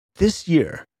This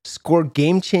year, score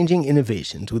game-changing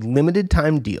innovations with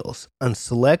limited-time deals on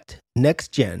select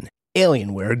next-gen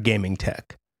Alienware gaming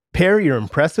tech. Pair your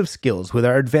impressive skills with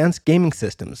our advanced gaming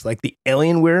systems like the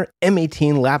Alienware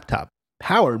M18 laptop,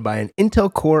 powered by an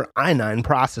Intel Core i9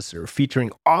 processor featuring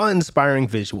awe-inspiring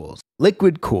visuals,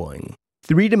 liquid cooling,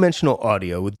 three-dimensional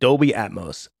audio with Dolby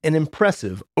Atmos, and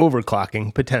impressive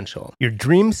overclocking potential. Your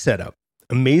dream setup,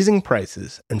 amazing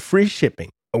prices, and free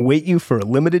shipping await you for a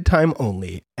limited time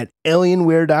only at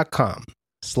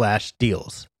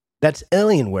alienware.com/deals. That's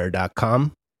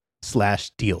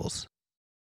alienware.com/deals.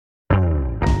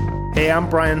 Hey, I'm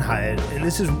Brian Hyatt, and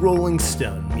this is Rolling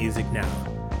Stone Music Now.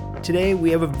 Today,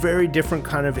 we have a very different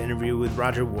kind of interview with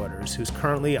Roger Waters, who's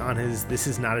currently on his This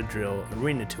Is Not a Drill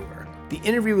arena tour. The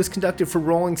interview was conducted for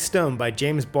Rolling Stone by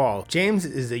James Ball. James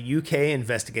is a UK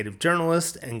investigative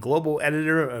journalist and global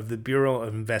editor of the Bureau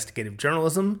of Investigative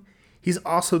Journalism. He's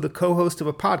also the co-host of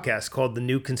a podcast called The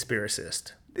New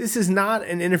Conspiracist. This is not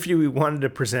an interview we wanted to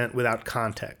present without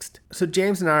context. So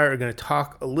James and I are going to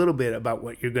talk a little bit about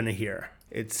what you're going to hear.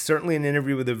 It's certainly an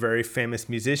interview with a very famous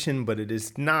musician, but it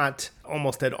is not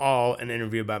almost at all an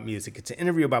interview about music. It's an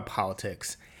interview about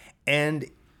politics. And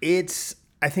it's,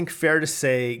 I think, fair to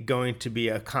say, going to be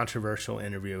a controversial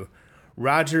interview.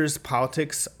 Roger's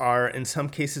politics are, in some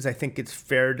cases, I think it's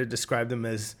fair to describe them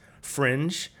as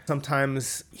fringe.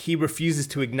 Sometimes he refuses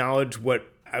to acknowledge what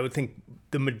I would think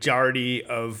the majority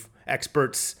of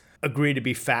experts agree to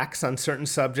be facts on certain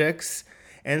subjects.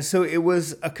 And so it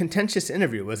was a contentious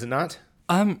interview, was it not?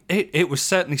 It was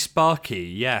certainly sparky,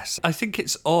 yes. I think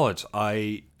it's odd.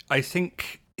 I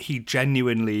think he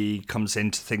genuinely comes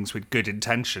into things with good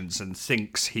intentions and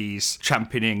thinks he's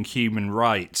championing human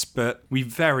rights, but we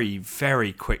very,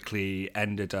 very quickly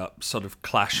ended up sort of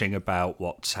clashing about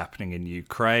what's happening in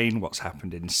Ukraine, what's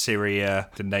happened in Syria,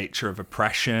 the nature of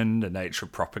oppression, the nature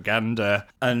of propaganda.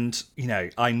 And, you know,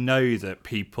 I know that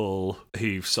people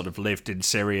who've sort of lived in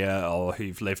Syria or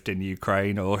who've lived in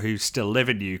Ukraine or who still live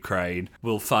in Ukraine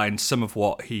will find some of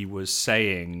what he was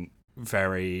saying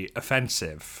very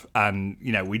offensive. And,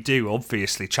 you know, we do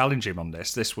obviously challenge him on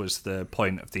this. This was the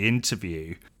point of the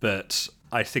interview. But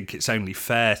I think it's only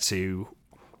fair to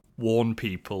warn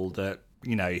people that,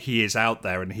 you know, he is out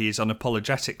there and he is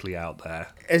unapologetically out there.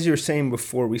 As you were saying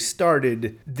before we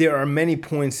started, there are many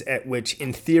points at which,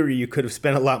 in theory, you could have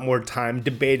spent a lot more time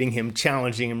debating him,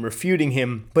 challenging him, refuting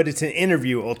him, but it's an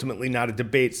interview, ultimately, not a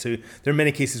debate, so there are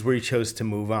many cases where he chose to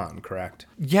move on, correct?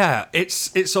 Yeah,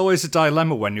 it's always a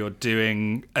dilemma when you're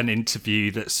doing an interview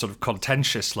that's sort of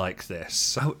contentious like this.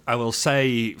 So I will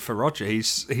say, for Roger,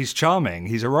 he's charming,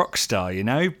 he's a rock star, you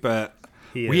know, but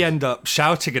we end up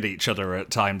shouting at each other at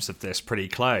times of this pretty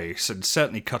close and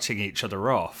certainly cutting each other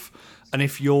off. And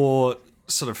if you're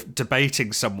sort of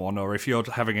debating someone or if you're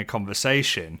having a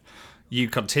conversation, you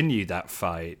continue that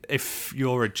fight. If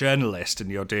you're a journalist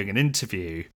and you're doing an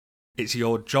interview, it's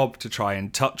your job to try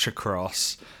and touch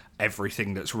across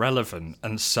everything that's relevant.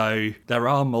 And so there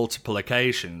are multiple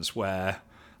occasions where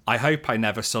I hope I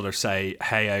never sort of say,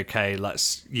 hey, okay,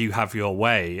 you have your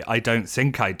way. I don't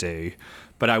think I do.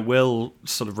 But I will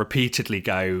sort of repeatedly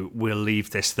go, we'll leave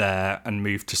this there and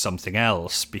move to something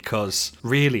else, because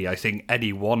really I think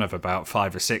any one of about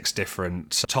 5 or 6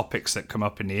 different topics that come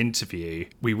up in the interview,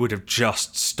 we would have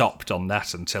just stopped on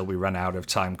that until we ran out of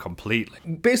time completely.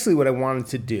 Basically what I wanted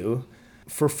to do,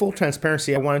 for full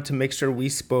transparency, I wanted to make sure we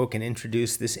spoke and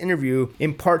introduced this interview,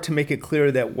 in part to make it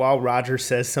clear that while Roger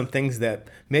says some things that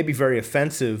may be very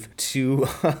offensive to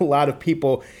a lot of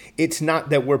people, it's not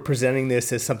that we're presenting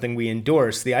this as something we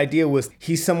endorse. The idea was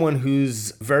he's someone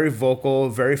who's very vocal,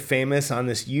 very famous on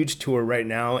this huge tour right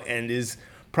now, and is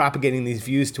propagating these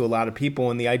views to a lot of people.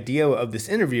 And the idea of this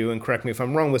interview, and correct me if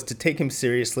I'm wrong, was to take him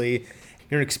seriously.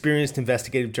 You're an experienced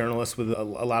investigative journalist with a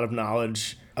lot of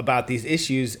knowledge about these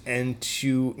issues, and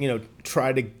to, you know,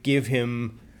 try to give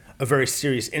him a very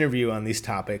serious interview on these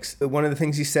topics. One of the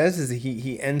things he says is that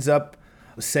he ends up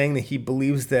saying that he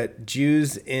believes that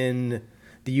Jews in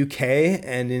the UK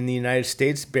and in the United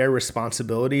States bear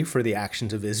responsibility for the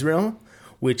actions of Israel,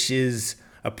 which is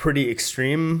a pretty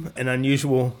extreme and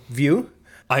unusual view.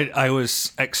 I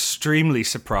was extremely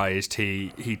surprised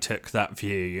he took that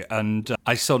view, and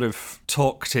I sort of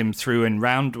talked him through and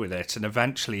round with it, and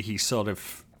eventually he sort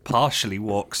of partially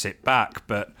walks it back,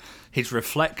 but his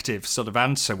reflective sort of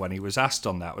answer when he was asked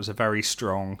on that was a very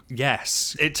strong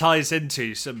yes. It ties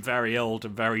into some very old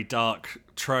and very dark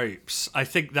tropes. I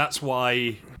think that's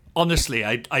why, honestly,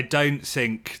 I don't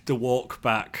think the walk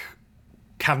back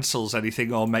cancels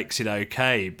anything or makes it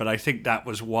okay, but I think that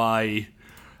was why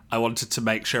I wanted to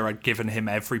make sure I'd given him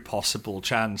every possible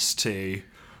chance to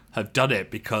have done it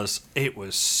because it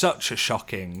was such a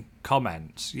shocking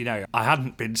comment. I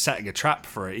hadn't been setting a trap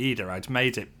for it either. I'd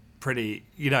made it pretty,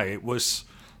 it was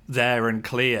there and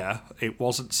clear. It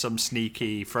wasn't some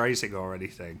sneaky phrasing or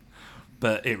anything,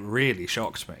 but it really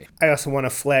shocked me. I also want to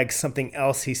flag something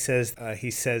else he says.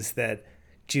 He says that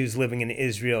Jews living in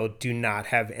Israel do not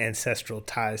have ancestral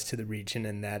ties to the region,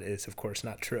 and that is, of course,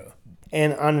 not true.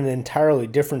 And on an entirely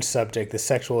different subject, the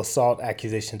sexual assault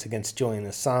accusations against Julian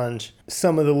Assange,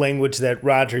 some of the language that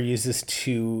Roger uses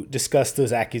to discuss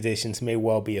those accusations may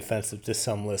well be offensive to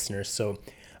some listeners, so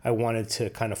I wanted to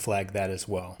kind of flag that as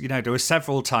well. There were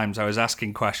several times I was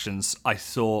asking questions I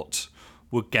thought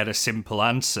would get a simple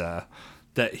answer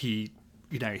that he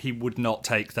would not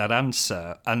take that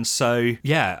answer. And so,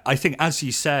 I think, as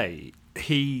you say,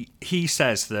 he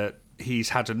says that he's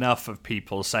had enough of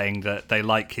people saying that they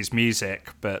like his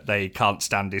music, but they can't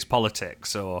stand his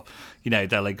politics, or,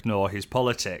 they'll ignore his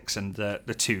politics, and that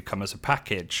the two come as a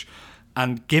package.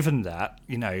 And given that,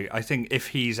 I think if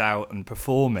he's out and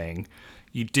performing,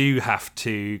 you do have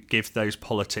to give those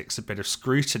politics a bit of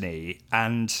scrutiny.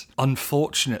 And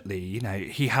unfortunately,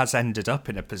 he has ended up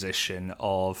in a position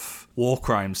of war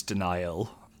crimes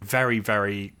denial, very,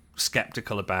 very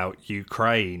skeptical about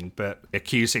Ukraine, but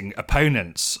accusing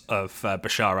opponents of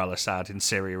Bashar al-Assad in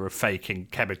Syria of faking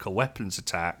chemical weapons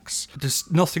attacks.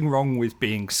 There's nothing wrong with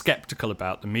being skeptical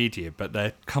about the media, but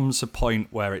there comes a point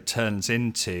where it turns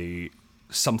into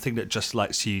something that just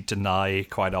lets you deny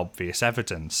quite obvious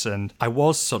evidence. And I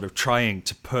was sort of trying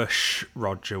to push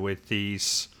Roger with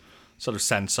these sort of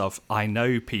sense of, I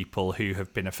know people who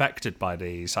have been affected by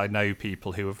these, I know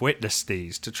people who have witnessed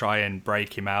these, to try and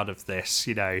break him out of this,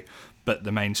 but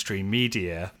the mainstream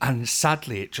media. And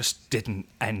sadly, it just didn't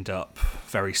end up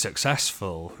very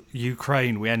successful.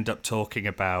 Ukraine, we end up talking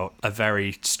about a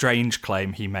very strange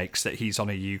claim he makes that he's on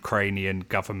a Ukrainian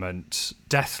government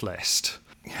death list.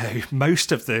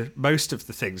 Most of the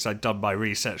things I'd done my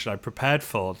research and I prepared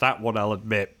for, that one, I'll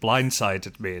admit,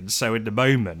 blindsided me, and so in the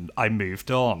moment I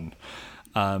moved on.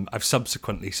 I've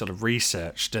subsequently sort of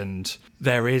researched, and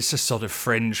there is a sort of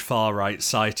fringe far-right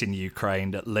site in Ukraine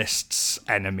that lists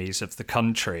enemies of the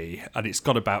country, and it's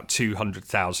got about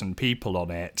 200,000 people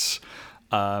on it.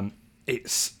 It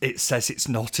says it's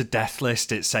not a death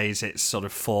list. It says it's sort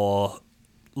of for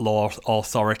law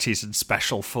authorities and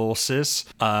special forces,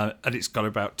 and it's got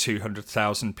about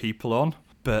 200,000 people on.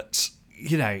 But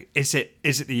is it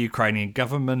the Ukrainian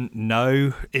government?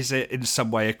 No. Is it in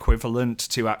some way equivalent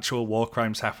to actual war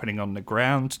crimes happening on the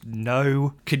ground?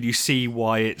 No. Can you see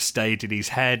why it stayed in his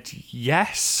head?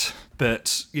 Yes.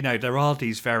 But there are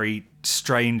these very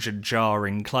strange and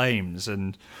jarring claims,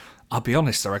 and I'll be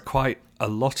honest, there are quite a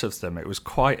lot of them. It was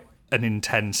quite an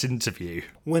intense interview.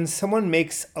 When someone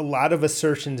makes a lot of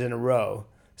assertions in a row,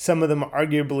 some of them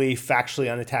arguably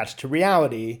factually unattached to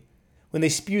reality, when they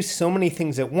spew so many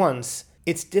things at once,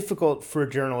 it's difficult for a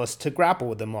journalist to grapple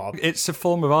with them all. It's a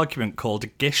form of argument called a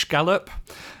gish gallop.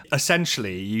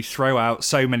 Essentially, you throw out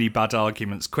so many bad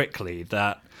arguments quickly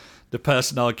that the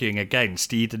person arguing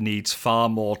against either needs far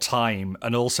more time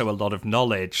and also a lot of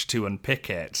knowledge to unpick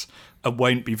it, and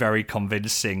won't be very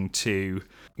convincing to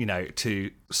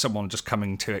someone just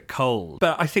coming to it cold.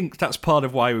 But I think that's part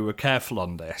of why we were careful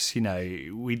on this.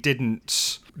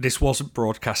 This wasn't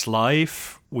broadcast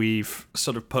live. We've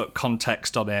sort of put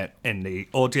context on it in the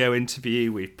audio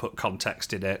interview. We've put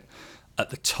context in it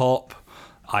at the top.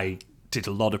 I did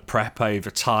a lot of prep over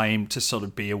time to sort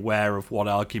of be aware of what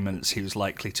arguments he was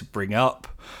likely to bring up.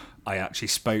 I actually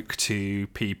spoke to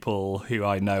people who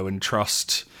I know and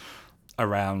trust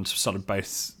around sort of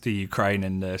both the Ukraine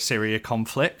and the Syria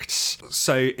conflicts.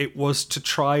 So it was to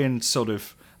try and sort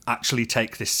of actually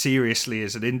take this seriously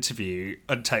as an interview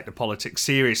and take the politics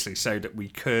seriously so that we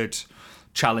could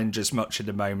challenge as much in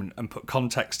the moment and put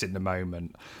context in the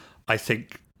moment. I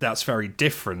think that's very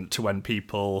different to when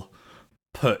people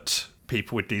put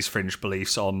people with these fringe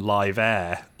beliefs on live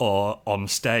air or on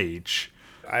stage.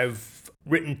 I've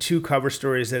written 2 cover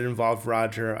stories that involve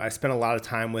Roger. I spent a lot of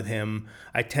time with him.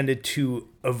 I tended to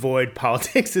avoid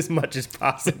politics as much as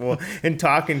possible in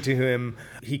talking to him.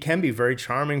 He can be very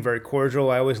charming, very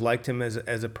cordial. I always liked him as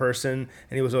a person,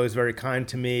 and he was always very kind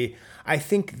to me. I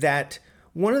think that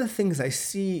one of the things I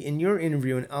see in your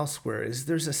interview and elsewhere is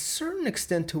there's a certain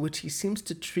extent to which he seems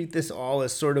to treat this all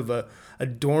as sort of a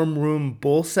dorm room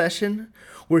bull session,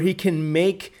 where he can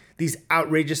make these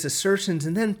outrageous assertions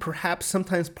and then perhaps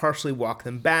sometimes partially walk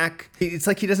them back. It's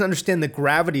like he doesn't understand the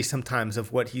gravity sometimes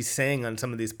of what he's saying on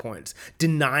some of these points,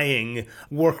 denying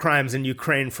war crimes in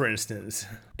Ukraine, for instance.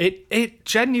 It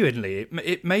genuinely,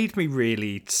 it made me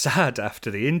really sad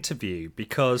after the interview,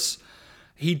 because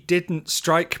he didn't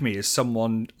strike me as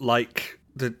someone like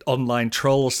the online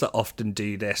trolls that often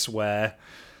do this, where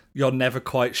you're never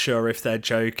quite sure if they're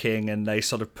joking and they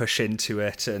sort of push into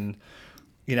it, and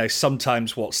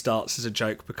sometimes what starts as a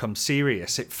joke becomes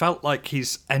serious. It felt like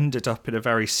he's ended up in a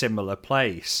very similar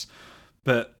place,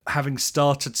 but having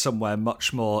started somewhere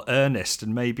much more earnest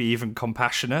and maybe even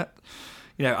compassionate.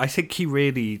 I think he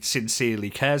really sincerely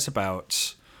cares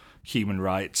about human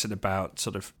rights and about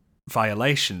sort of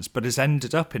violations, but has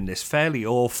ended up in this fairly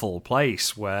awful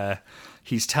place where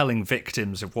he's telling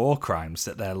victims of war crimes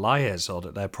that they're liars or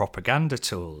that they're propaganda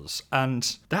tools.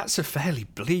 And that's a fairly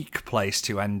bleak place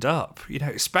to end up,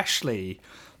 especially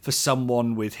for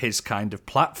someone with his kind of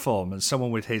platform and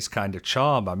someone with his kind of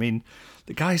charm. I mean,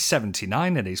 the guy's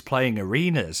 79 and he's playing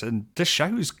arenas, and the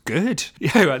show's good.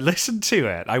 I listened to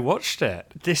it, I watched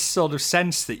it. This sort of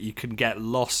sense that you can get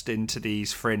lost into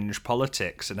these fringe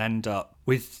politics and end up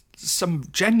with some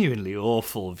genuinely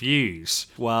awful views.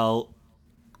 Well,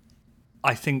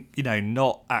 I think,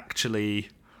 not actually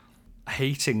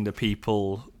hating the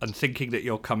people and thinking that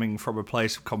you're coming from a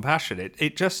place of compassion.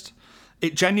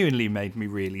 It genuinely made me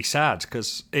really sad,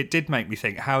 because it did make me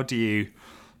think, how do you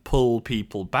pull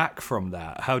people back from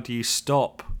that? How do you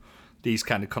stop these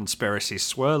kind of conspiracies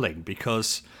swirling?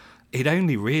 Because it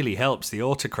only really helps the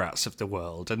autocrats of the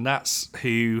world, and that's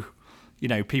who,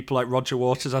 people like Roger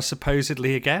Waters are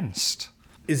supposedly against.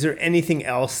 Is there anything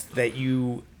else that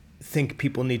you think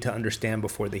people need to understand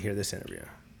before they hear this interview?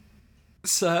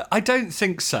 So I don't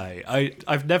think so.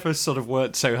 I've never sort of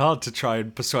worked so hard to try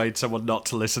and persuade someone not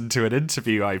to listen to an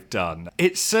interview I've done.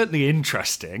 It's certainly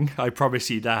interesting, I promise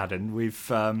you that, and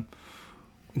we've,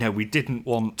 we didn't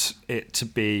want it to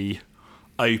be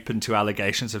open to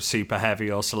allegations of super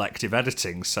heavy or selective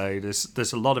editing, so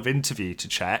there's a lot of interview to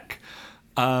check.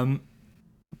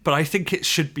 But I think it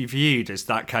should be viewed as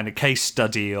that kind of case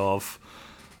study of,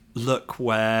 look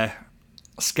where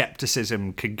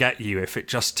skepticism can get you if it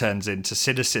just turns into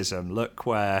cynicism. Look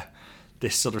where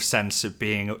this sort of sense of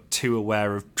being too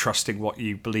aware of trusting what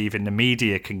you believe in the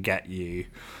media can get you.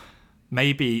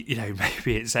 Maybe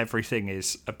it's everything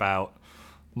is about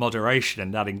moderation,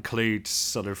 and that includes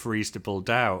sort of reasonable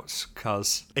doubt,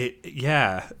 because it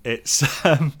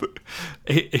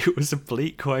was a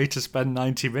bleak way to spend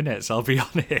 90 minutes, I'll be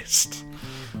honest.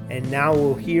 And now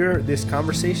we'll hear this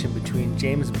conversation between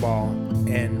James Ball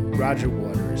and Roger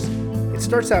Waters. It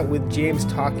starts out with James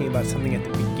talking about something at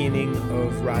the beginning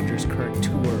of Roger's current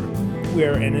tour,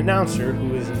 where an announcer,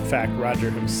 who is in fact Roger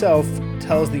himself,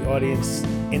 tells the audience,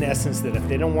 in essence, that if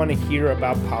they don't want to hear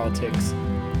about politics,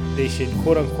 they should,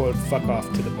 quote-unquote, fuck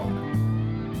off to the bar.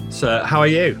 So, how are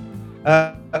you?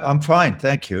 I'm fine,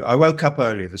 thank you. I woke up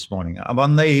early this morning. I'm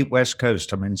on the West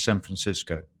Coast. I'm in San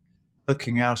Francisco,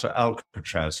 looking out at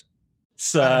Alcatraz.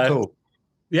 So, cool.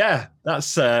 Yeah,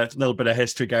 that's a little bit of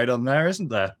history going on there, isn't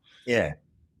there? Yeah.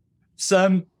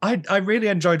 So, I really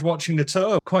enjoyed watching the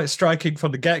tour. Quite striking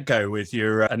from the get-go with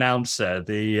your announcer,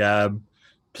 the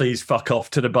please fuck off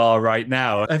to the bar right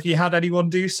now. Have you had anyone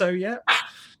do so yet?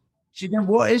 Do you know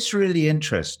what is really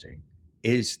interesting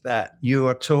is that you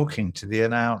are talking to the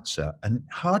announcer and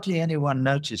hardly anyone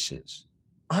notices.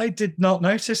 I did not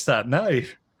notice that, no.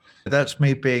 That's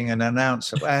me being an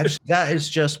announcer. Actually, that is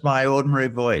just my ordinary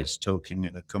voice talking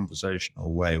in a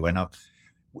conversational way when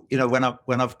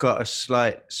I've got a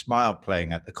slight smile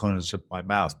playing at the corners of my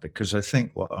mouth, because I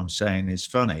think what I'm saying is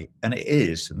funny, and it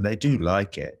is, and they do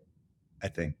like it, I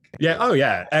think. Yeah. Oh,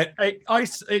 yeah.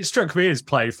 It struck me as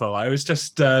playful. I was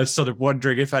just sort of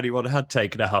wondering if anyone had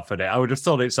taken a huff at it. I would have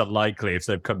thought it's unlikely if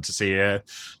they've come to see a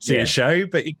show,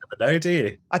 but you never know, do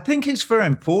you? I think it's very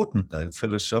important, though,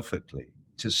 philosophically,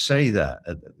 to say that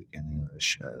at the beginning of the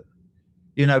show.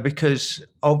 Because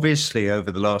obviously over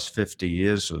the last 50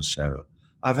 years or so,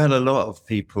 I've had a lot of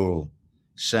people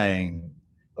saying,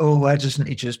 oh, why doesn't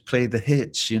he just play the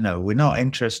hits? We're not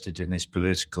interested in his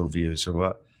political views or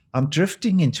what. I'm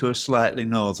drifting into a slightly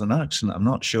northern accent. I'm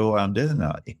not sure why I'm doing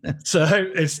that. So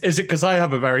is it because I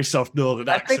have a very soft northern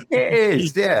accent? I think it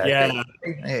is, yeah. Yeah.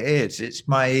 It is. It's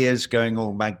my ears going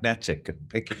all magnetic and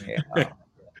picking it up.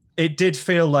 It did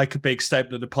feel like a big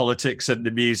statement that the politics and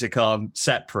the music aren't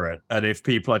separate. And if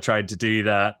people are trying to do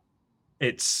that,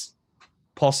 it's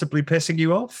possibly pissing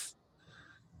you off?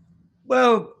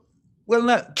 Well,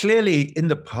 no, clearly in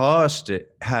the past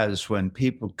it has, when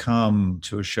people come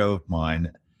to a show of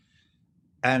mine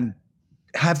and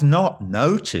have not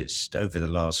noticed over the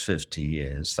last 50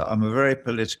 years that I'm a very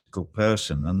political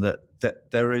person, and that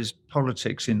there is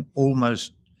politics in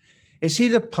almost, it's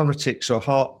either politics or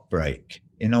heartbreak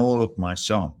in all of my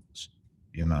songs,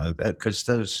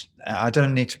 because I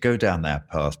don't need to go down that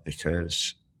path,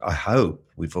 because I hope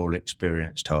we've all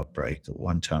experienced heartbreak at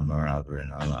one time or another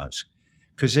in our lives.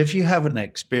 Because if you haven't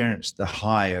experienced the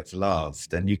high of love,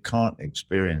 then you can't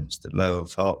experience the low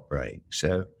of heartbreak.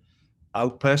 So I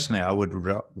would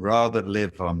rather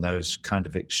live on those kind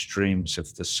of extremes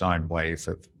of the sine wave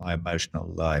of my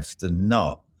emotional life than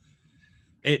not.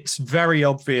 It's very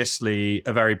obviously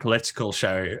a very political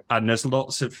show, and there's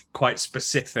lots of quite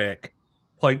specific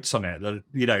points on it that,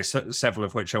 you know, several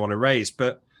of which I want to raise.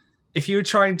 But if you were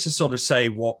trying to sort of say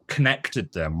what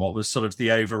connected them, what was sort of the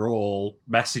overall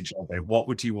message of it, what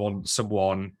would you want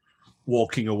someone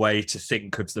walking away to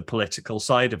think of the political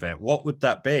side of it? What would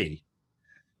that be?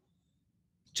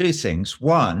 Two things.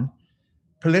 One,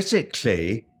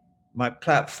 politically, my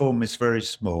platform is very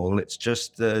small. It's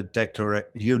just the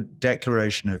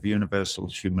Declaration of Universal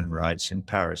Human Rights in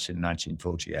Paris in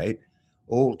 1948,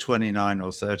 all 29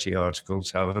 or 30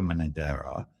 articles, however many there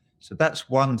are. So that's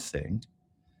one thing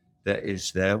that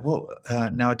is there. Well,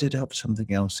 now I did have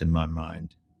something else in my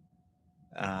mind,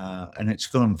 and it's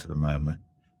gone for the moment.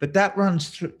 But that runs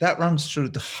through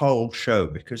the whole show,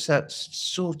 because that's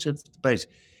sort of the base.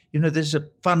 You know, there's a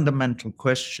fundamental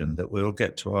question that we'll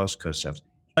get to ask ourselves.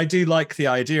 I do like the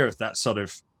idea of that sort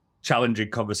of challenging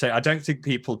conversation. I don't think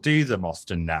people do them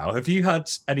often now. Have you had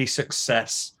any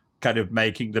success kind of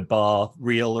making the bar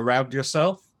real around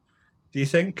yourself, do you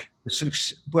think?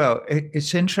 Well,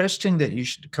 it's interesting that you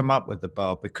should come up with the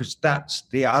bar, because that's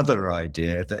the other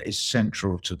idea that is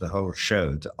central to the whole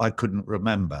show that I couldn't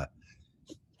remember.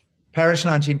 Paris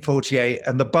 1948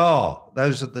 and the bar,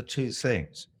 those are the two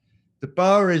things. The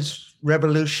bar is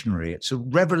revolutionary. It's a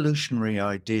revolutionary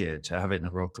idea to have in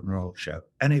a rock and roll show,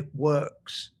 and it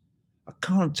works. I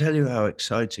can't tell you how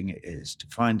exciting it is to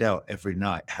find out every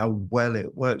night how well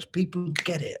it works. People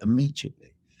get it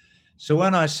immediately. So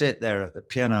when I sit there at the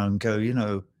piano and go, you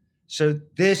know, so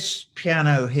this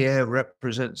piano here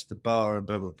represents the bar and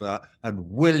blah, blah, blah, and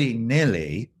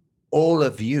willy-nilly, all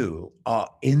of you are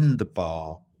in the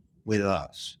bar with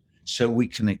us. So we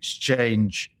can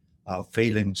exchange our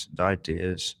feelings and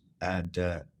ideas,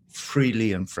 and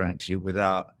freely and frankly,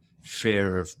 without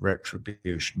fear of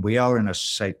retribution. We are in a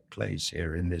safe place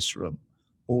here in this room,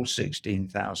 all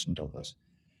 16,000 of us.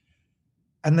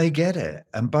 And they get it.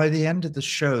 And by the end of the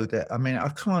show, I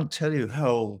can't tell you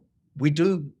how we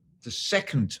do the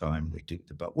second time we do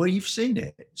the bar. Well, you've seen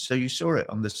it. So you saw it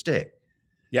on the stick.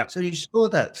 Yeah. So you saw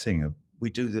that thing of we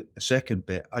do the second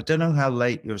bit. I don't know how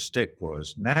late your stick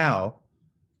was. Now,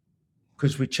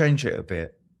 because we change it a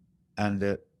bit,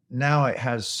 and now it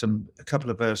has a couple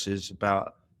of verses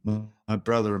about my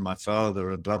brother and my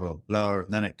father and blah, blah, blah.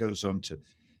 And then it goes on to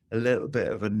a little bit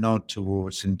of a nod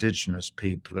towards indigenous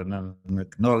people and an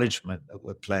acknowledgement that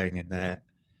we're playing that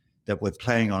we're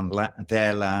playing on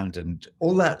their land and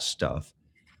all that stuff.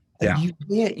 And you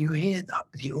hear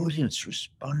the audience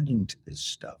responding to this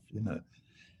stuff, you know,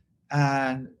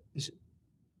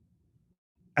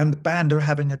 and the band are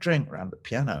having a drink around the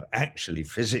piano, actually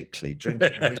physically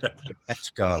drinking a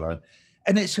Scala.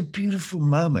 And it's a beautiful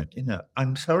moment, you know.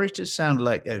 I'm sorry to sound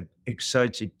like an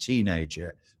excited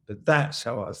teenager, but that's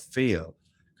how I feel,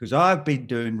 because I've been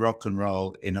doing rock and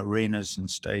roll in arenas and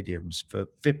stadiums for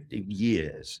 50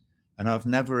 years, and I've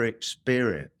never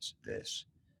experienced this.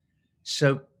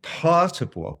 So part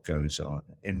of what goes on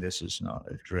in This Is Not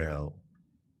a Drill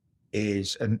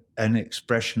is an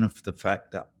expression of the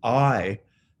fact that I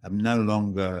am no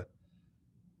longer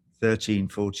 13,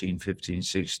 14, 15,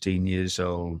 16 years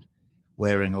old,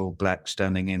 wearing all black,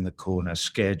 standing in the corner,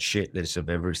 scared shitless of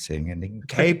everything and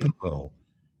incapable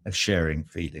of sharing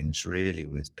feelings really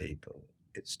with people.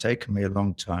 It's taken me a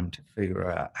long time to figure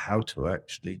out how to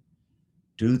actually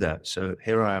do that. So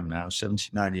here I am now,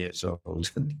 79 years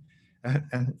old,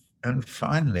 and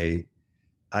finally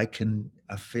I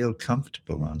feel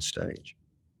comfortable on stage.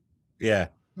 Yeah,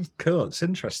 cool. It's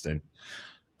interesting.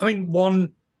 I mean,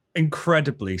 one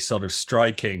incredibly sort of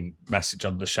striking message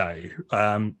on the show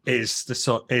is the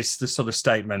sort of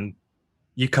statement: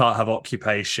 you can't have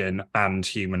occupation and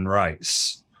human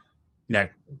rights. You know,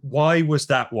 why was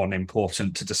that one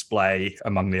important to display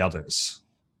among the others?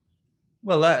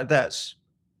 Well, that's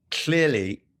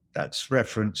clearly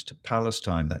reference to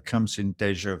Palestine. That comes in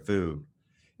Deja Vu.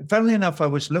 Funnily enough, I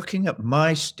was looking at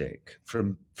my stick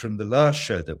from the last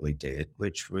show that we did,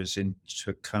 which was in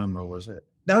Tacoma, was it?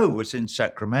 No, it was in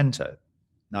Sacramento,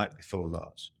 night before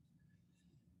last.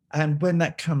 And when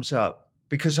that comes up,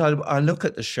 because I look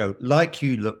at the show, like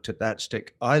you looked at that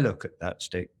stick, I look at that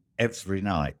stick every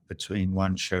night between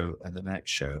one show and the next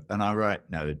show, and I write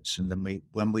notes, and then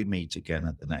when we meet again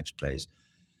at the next place,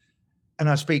 and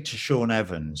I speak to Sean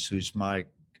Evans, who's my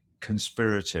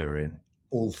conspirator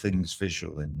all things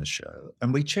visual in the show,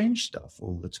 and we change stuff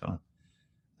all the time.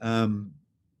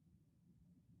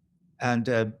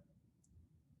 And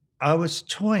I was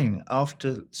toying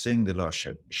after seeing the last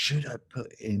show, should I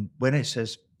put in, when it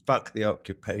says fuck the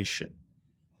occupation,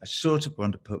 I sort of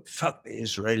want to put fuck the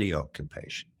Israeli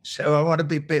occupation. So I want to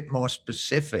be a bit more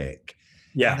specific.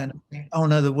 Yeah. And then I think, oh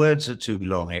no, the words are too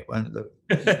long. It won't look.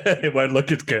 It won't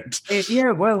look as good.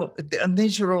 Yeah, well, and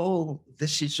this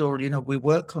is all, we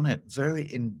work on it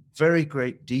in very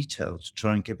great detail to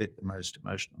try and give it the most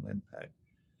emotional impact.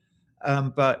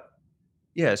 But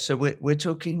yeah, so we're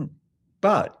talking,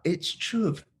 but it's true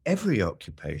of every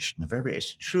occupation,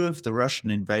 it's true of the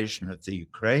Russian invasion of the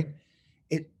Ukraine.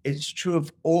 It's true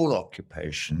of all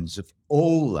occupations of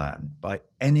all land by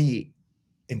any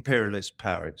imperialist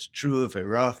power. It's true of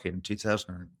Iraq in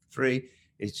 2003.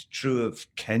 It's true of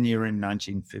Kenya in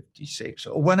 1956,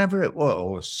 or whenever it was,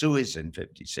 or Suez in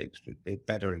 56 would be a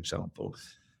better example,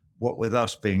 what with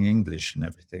us being English and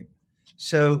everything.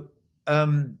 So,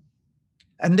 and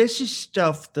this is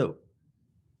stuff that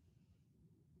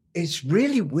it's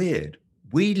really weird.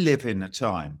 We live in a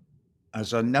time,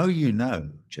 as I know you know,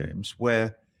 James,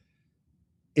 where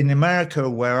in America,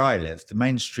 where I live, the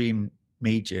mainstream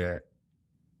media,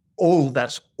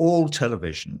 that's all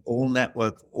television, all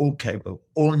network, all cable,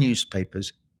 all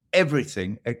newspapers,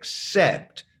 everything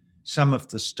except some of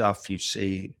the stuff you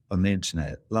see on the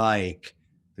internet, like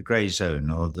the Grey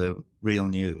Zone or the Real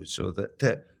News, or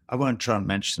I won't try and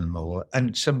mention them all,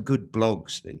 and some good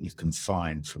blogs that you can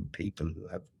find from people who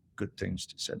have good things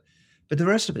to say. But the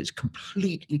rest of it's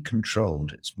completely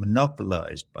controlled. It's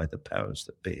monopolized by the powers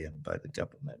that be and by the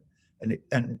government.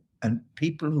 And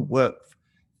people who work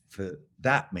for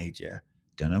that media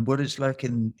don't know what it's like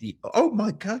in the, oh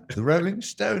my God, the Rolling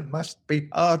Stone must be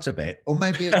part of it. Or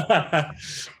maybe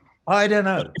it's, I don't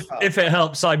know. If it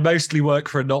helps, I mostly work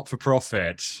for a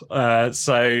not-for-profit.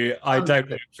 So I don't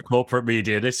work for corporate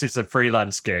media. This is a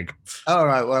freelance gig. All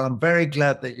right. Well, I'm very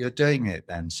glad that you're doing it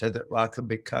then, so that I can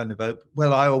be kind of open.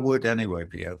 Well, I would anyway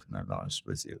be open and honest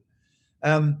with you.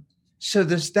 So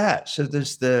there's that. So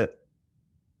there's the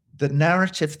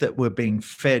narrative that we're being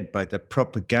fed by the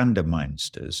propaganda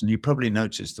mindsters. And you probably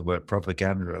noticed the word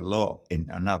propaganda a lot in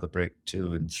Another Brick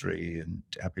 2 and 3 and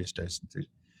Happiest Days and 3.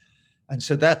 And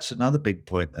so that's another big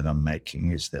point that I'm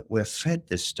making, is that we're fed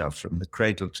this stuff from the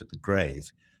cradle to the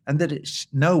grave, and that it's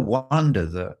no wonder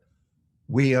that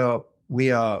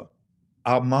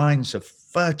our minds are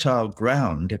fertile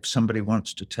ground if somebody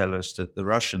wants to tell us that the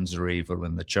Russians are evil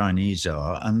and the Chinese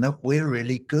are, and that we're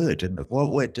really good, and that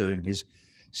what we're doing is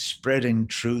spreading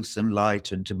truth and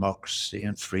light and democracy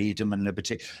and freedom and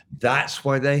liberty. That's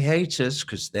why they hate us,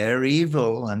 because they're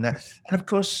evil. And of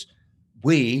course,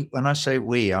 when I say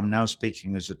we, I'm now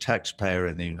speaking as a taxpayer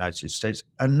in the United States,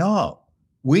 are not.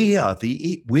 We are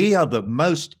the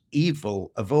most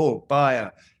evil of all by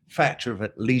a factor of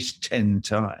at least 10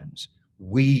 times.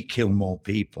 We kill more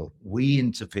people. We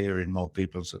interfere in more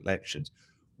people's elections.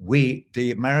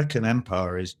 The American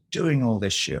empire is doing all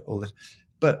this shit,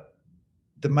 but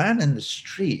the man in the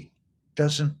street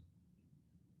doesn't.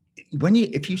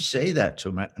 If you say that to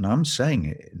him, and I'm saying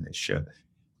it in this show,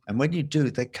 and when you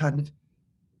do,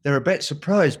 they're a bit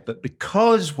surprised, but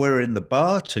because we're in the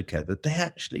bar together, they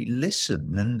actually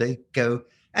listen and they go,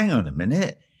 hang on a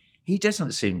minute, he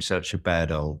doesn't seem such a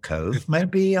bad old cove.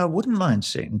 Maybe I wouldn't mind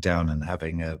sitting down and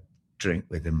having a drink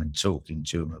with him and talking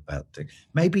to him about things.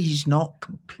 Maybe he's not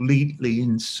completely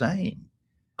insane.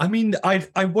 I mean,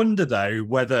 I wonder, though,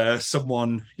 whether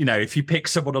someone, if you pick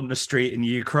someone on the street in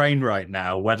Ukraine right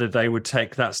now, whether they would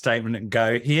take that statement and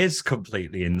go, he is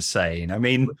completely insane. I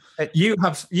mean, you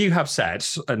have said,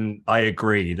 and I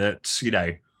agree,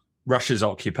 that, Russia's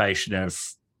occupation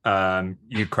of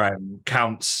Ukraine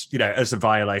counts, as a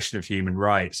violation of human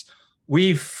rights.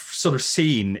 We've sort of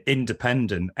seen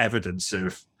independent evidence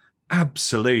of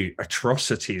absolute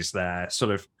atrocities there,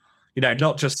 sort of,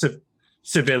 not just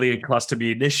civilian cluster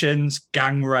munitions,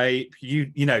 gang rape, you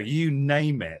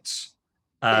name it.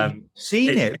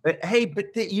 Seen it, but hey,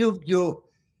 you're.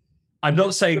 I'm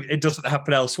not saying it doesn't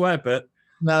happen elsewhere, but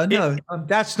no,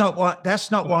 that's not why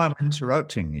I'm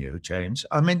interrupting you, James.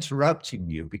 I'm interrupting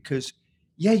you because,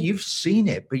 yeah, you've seen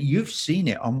it, but you've seen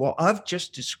it on what I've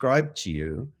just described to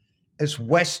you as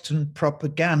Western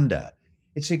propaganda.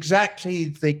 It's exactly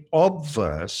the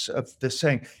obverse of the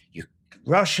saying.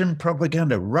 Russian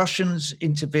propaganda. Russians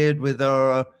interfered with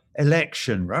our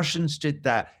election. Russians did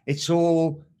that. It's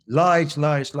all lies,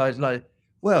 lies, lies, lies.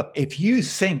 Well, if you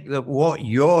think that what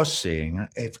you're seeing,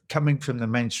 if coming from the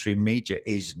mainstream media,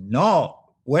 is not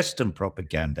Western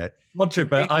propaganda. Roger,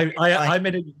 but I'm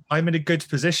in a good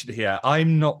position here.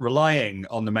 I'm not relying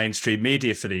on the mainstream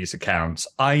media for these accounts.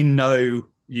 I know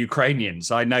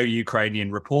Ukrainians. I know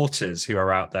Ukrainian reporters who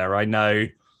are out there. I know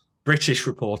British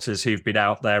reporters who've been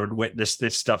out there and witnessed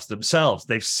this stuff themselves.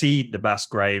 They've seen the mass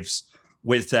graves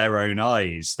with their own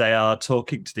eyes. They are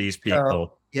talking to these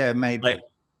people. Yeah, maybe.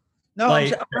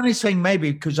 I'm only saying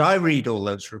maybe because I read all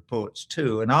those reports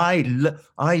too, and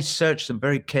I search them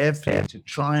very carefully to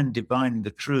try and divine the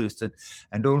truth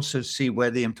and also see where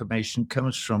the information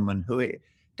comes from and who it.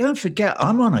 Don't forget,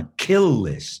 I'm on a kill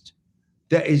list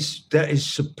that is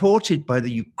supported by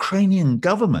the Ukrainian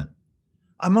government.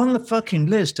 I'm on the fucking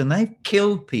list, and they've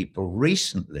killed people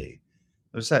recently.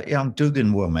 There was that young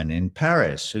Dugan woman in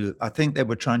Paris who I think they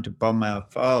were trying to bomb our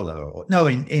father.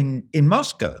 In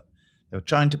Moscow. They were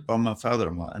trying to bomb my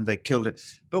father-in-law and they killed it.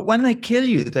 But when they kill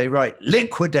you, they write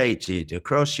liquidated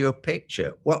across your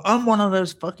picture. Well, I'm one of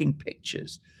those fucking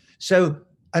pictures. So,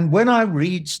 and when I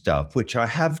read stuff, which I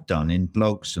have done in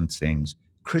blogs and things,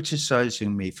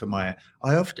 criticizing me for I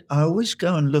always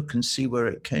go and look and see where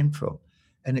it came from.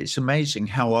 And it's amazing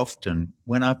how often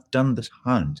when I've done this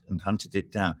hunt and hunted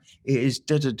it down, it is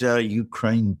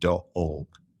Ukraine.org.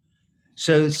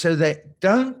 So they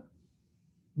don't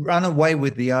run away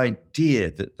with the idea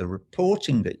that the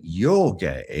reporting that you're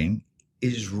getting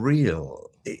is real.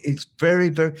 It's very,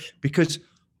 very, because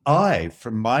I,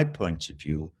 from my point of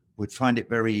view, would find it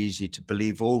very easy to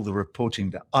believe all the reporting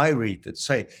that I read that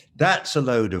say that's a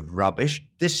load of rubbish.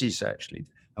 This is actually,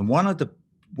 and one of the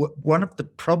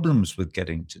problems with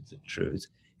getting to the truth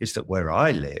is that where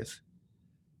I live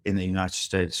in the United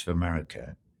States of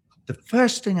America, the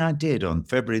first thing I did on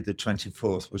February the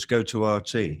 24th was go to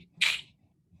RT.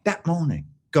 That morning,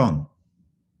 gone.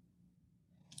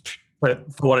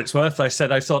 But for what it's worth, I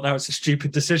thought that was a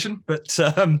stupid decision, but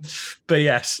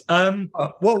yes.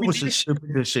 What was a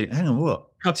stupid decision? Hang on, what?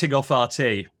 Cutting off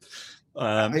RT.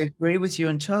 I agree with you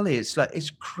entirely. It's like,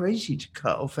 it's crazy to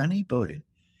cut off anybody.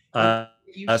 Well,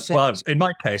 in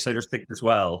my case, I just think as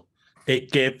well,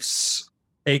 it gives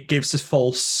a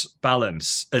false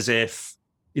balance, as if,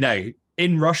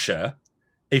 in Russia,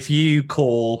 if you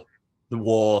call the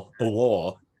war a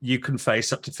war, you can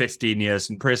face up to 15 years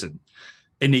in prison.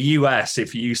 In the US,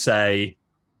 if you say,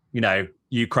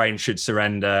 Ukraine should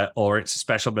surrender or it's a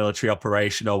special military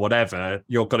operation or whatever,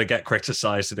 you're going to get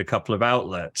criticized in a couple of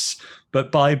outlets.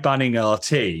 But by banning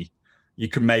RT, you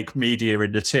can make media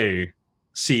in the two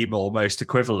seem almost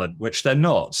equivalent, which they're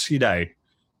not.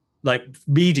 Like,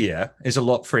 media is a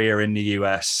lot freer in the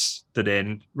US than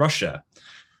in Russia.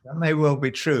 That may well be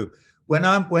true.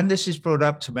 When this is brought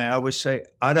up to me, I always say,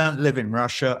 I don't live in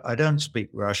Russia. I don't speak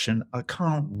Russian. I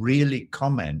can't really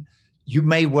comment. You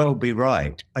may well be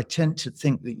right. I tend to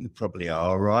think that you probably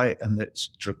are right, and that's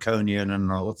draconian and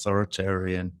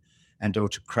authoritarian and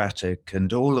autocratic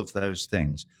and all of those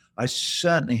things. I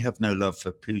certainly have no love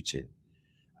for Putin,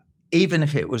 even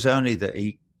if it was only that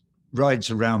he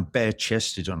rides around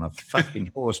bare-chested on a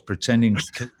fucking horse pretending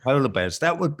to kill polar bears.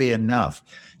 That would be enough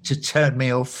to turn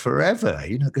me off forever,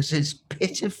 because it's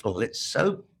pitiful. It's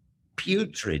so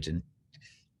putrid and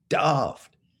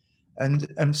daft.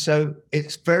 And so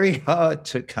it's very hard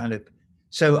to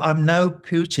so I'm no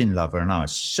Putin lover, and I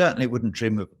certainly wouldn't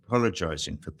dream of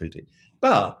apologizing for Putin.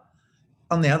 But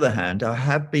on the other hand, I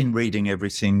have been reading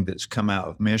everything that's come out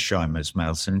of Mearsheimer's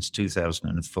mouth since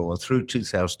 2004, through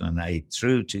 2008,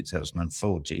 through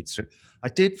 2014. I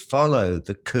did follow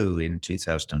the coup in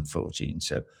 2014.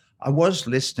 So I was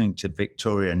listening to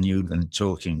Victoria Nuland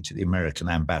talking to the American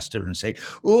ambassador and saying,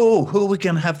 "Oh, who are we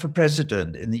going to have for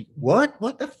president?" And what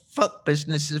the fuck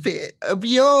business is it of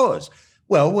yours?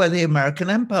 Well, we're the American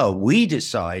empire. We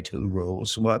decide who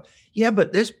rules and what. Yeah,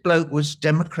 but this bloke was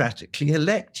democratically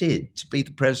elected to be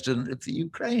the president of the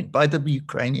Ukraine by the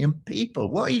Ukrainian people.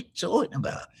 What are you talking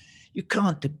about? You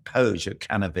can't depose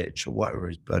Yukhanovich or whatever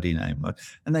his bloody name was.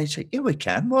 And they say, yeah, we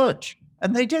can, watch.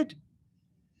 And they did.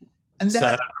 And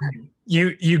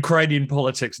Ukrainian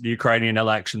politics and Ukrainian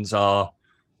elections are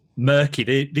murky.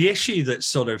 The issue that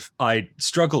sort of I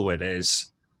struggle with is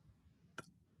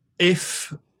I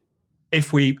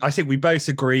think we both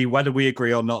agree, whether we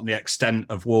agree or not on the extent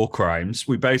of war crimes,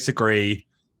 we both agree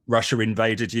Russia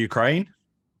invaded Ukraine.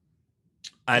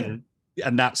 And we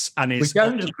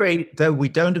don't agree, though we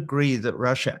don't agree that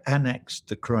Russia annexed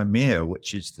the Crimea,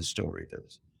 which is the story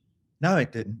does. No,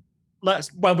 it didn't.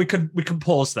 We can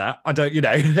pause that. I don't,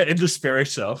 in the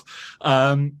spirit of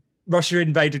Russia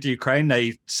invaded Ukraine.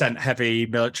 They sent heavy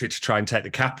military to try and take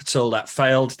the capital. That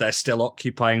failed. They're still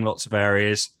occupying lots of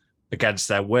areas against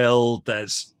their will.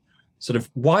 There's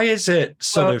why is it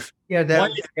Yeah, Why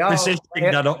is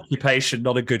resisting that occupation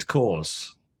not a good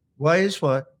cause? Why is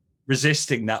what?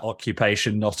 Resisting that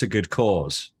occupation not a good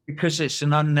cause? Because it's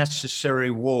an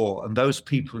unnecessary war, and those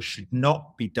people should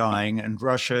not be dying, and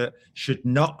Russia should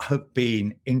not have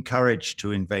been encouraged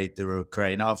to invade the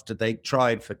Ukraine after they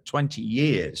tried for 20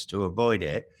 years to avoid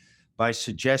it by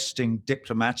suggesting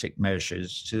diplomatic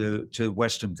measures to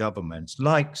Western governments,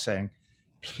 like saying,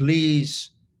 please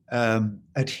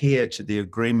adhere to the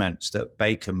agreements that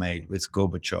Baker made with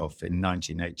Gorbachev in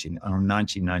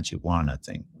 1991, I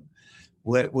think,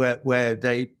 where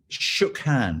they shook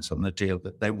hands on the deal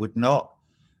that they would not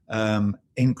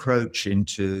encroach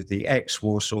into the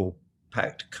ex-Warsaw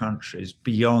Pact countries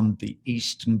beyond the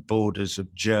eastern borders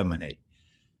of Germany.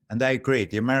 And they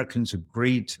agreed. The Americans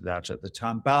agreed to that at the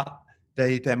time, but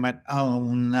they went,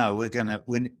 oh no,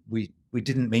 we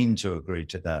didn't mean to agree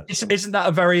to that. Isn't that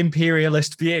a very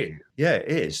imperialist view? Yeah, it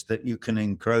is, that you can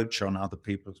encroach on other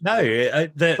people's. No,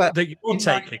 that you're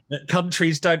taking, that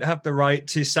countries don't have the right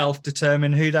to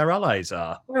self-determine who their allies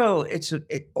are. Well,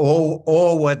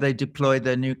 or where they deploy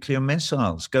their nuclear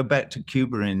missiles. Go back to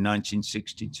Cuba in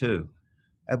 1962,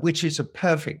 which is a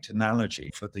perfect analogy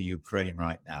for the Ukraine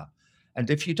right now. And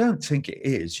if you don't think it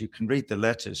is, you can read the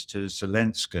letters to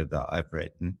Zelensky that I've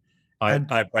written.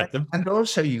 I've read them. And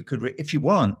also you could, if you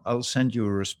want, I'll send you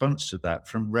a response to that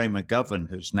from Ray McGovern,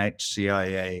 who's an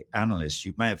ex-CIA analyst.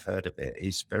 You may have heard of it.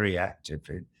 He's very active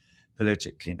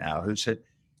politically now, who said,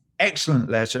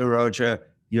 excellent letter, Roger.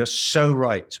 You're so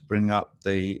right to bring up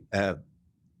the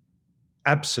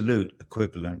absolute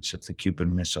equivalence of the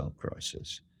Cuban Missile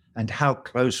Crisis and how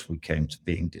close we came to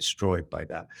being destroyed by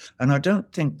that. And I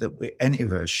don't think that any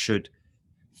of us should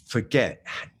forget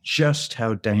just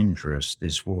how dangerous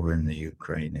this war in the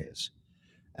Ukraine is,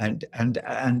 and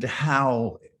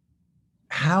how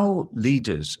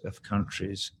leaders of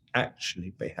countries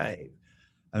actually behave,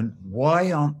 and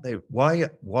why aren't Biden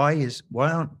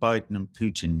and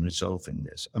Putin resolving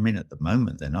this? I mean, at the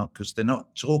moment they're not, because they're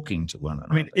not talking to one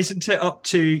another. I mean, isn't it up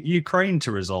to Ukraine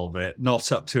to resolve it,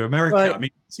 not up to America? Right. I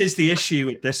mean, this is the issue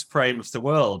with this frame of the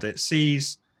world. It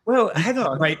sees, well, hang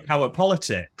on, great power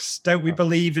politics. Don't we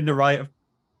believe in the right of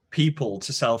people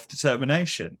to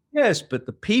self-determination? Yes, but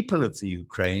the people of the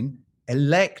Ukraine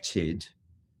elected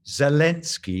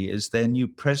Zelensky as their new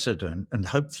president and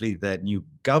hopefully their new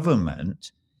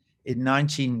government in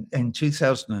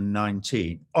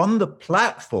 2019 on the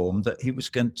platform that he was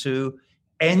going to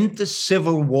end the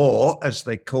civil war, as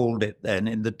they called it then,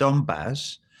 in the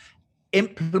Donbass,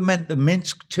 implement the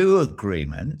Minsk II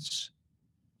agreements,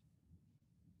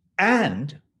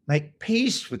 and make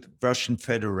peace with the Russian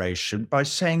Federation by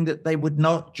saying that they would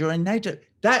not join NATO.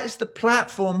 That is the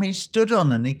platform he stood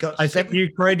on, and he got. I think the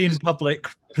Ukrainian public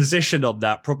position on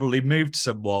that probably moved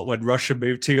somewhat when Russia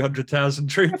moved 200,000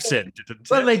 troops in, didn't it?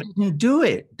 Well, they didn't do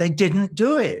it. They didn't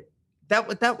do it.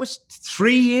 That was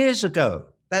 3 years ago.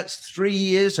 That's 3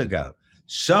 years ago.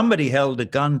 Somebody held a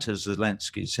gun to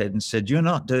Zelensky's head and said, "You're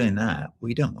not doing that.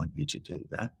 We don't want you to do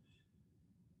that."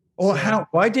 Or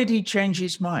why did he change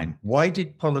his mind? Why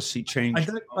did policy change?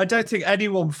 I don't think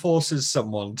anyone forces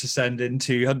someone to send in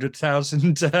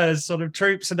 200,000 sort of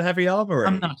troops and heavy armory.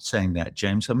 I'm not saying that,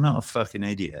 James. I'm not a fucking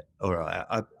idiot. All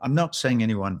right. I'm not saying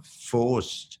anyone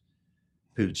forced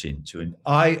Putin to.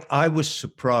 I was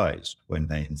surprised when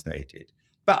they invaded,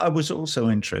 but I was also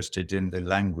interested in the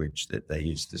language that they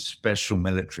used, the special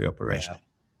military operation. Yeah.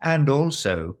 And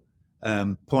also,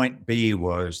 point B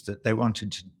was that they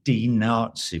wanted to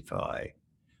denazify.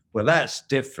 Well, that's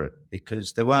different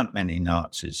because there weren't many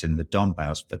Nazis in the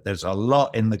Donbass, but there's a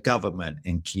lot in the government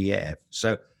in Kiev.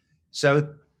 So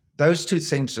those two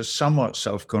things are somewhat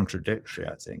self-contradictory,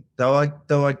 I think. Though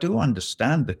I do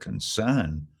understand the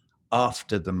concern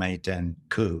after the Maidan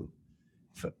coup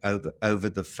over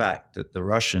the fact that the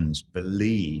Russians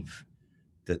believe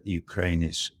that Ukraine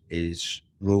is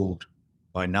ruled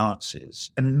by Nazis,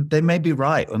 and they may be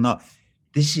right or not.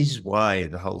 This is why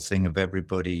the whole thing of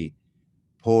everybody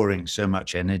pouring so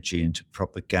much energy into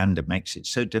propaganda makes it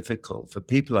so difficult for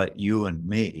people like you and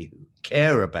me who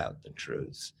care about the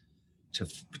truth to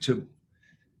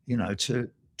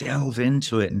delve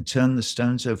into it and turn the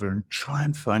stones over and try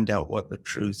and find out what the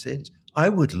truth is. I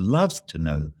would love to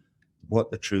know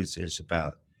what the truth is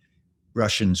about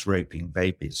Russians raping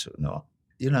babies or not.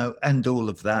 And all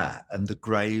of that, and the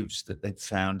graves that they've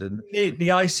found. And the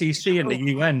ICC and the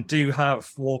UN do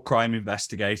have war crime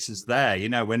investigators there.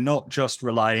 We're not just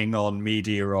relying on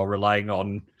media or relying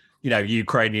on,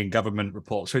 Ukrainian government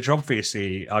reports, which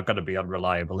obviously are going to be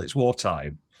unreliable. It's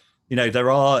wartime. There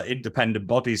are independent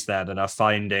bodies there that are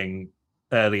finding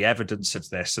early evidence of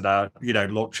this and are,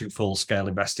 launching full-scale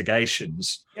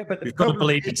investigations. Yeah, but we've got to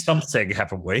believe in something,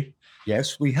 haven't we?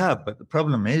 Yes, we have. But the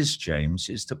problem is, James,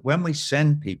 is that when we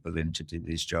send people in to do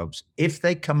these jobs, if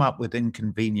they come up with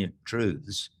inconvenient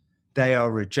truths, they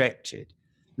are rejected.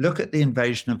 Look at the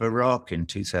invasion of Iraq in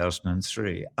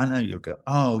 2003. I know you'll go,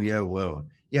 oh, yeah, well,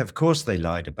 yeah, of course they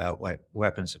lied about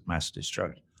weapons of mass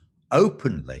destruction.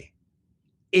 Openly,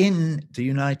 in the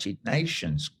United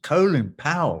Nations, Colin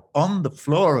Powell on the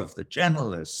floor of the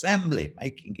General Assembly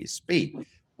making his speech,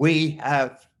 we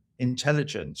have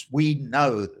intelligence. We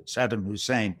know that Saddam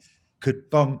Hussein could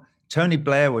bomb. Tony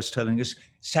Blair was telling us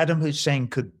Saddam Hussein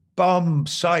could bomb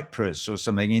Cyprus or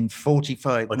something in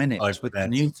 45 minutes with a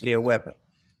nuclear weapon.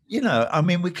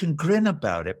 We can grin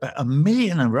about it, but 1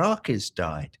 million Iraqis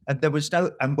died, and there was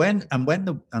no. And when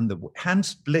the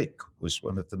Hans Blick was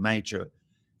one of the major.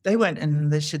 They went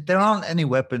and they said there aren't any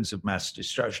weapons of mass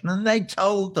destruction, and they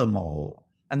told them all,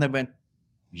 and they went,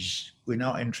 we're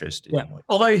not interested. Yeah.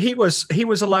 Although he was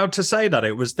allowed to say that.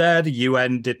 It was there. The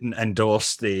UN didn't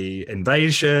endorse the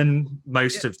invasion.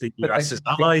 Most of the US's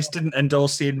allies didn't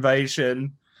endorse the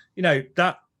invasion.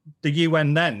 That the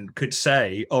UN then could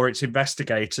say, or its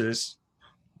investigators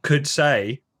could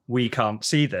say, we can't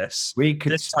see this. We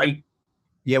could speak.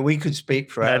 We could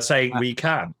speak for they're saying we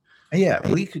can. Yeah,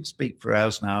 we could speak for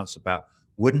hours and hours about,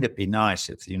 wouldn't it be nice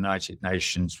if the United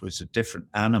Nations was a different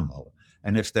animal,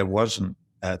 and if there wasn't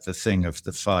the thing of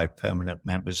the 5 permanent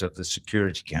members of the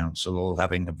Security Council all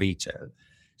having a veto,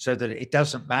 so that it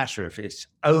doesn't matter if it's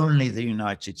only the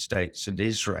United States and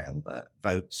Israel that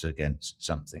votes against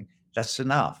something. That's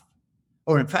enough.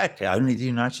 Or in fact, only the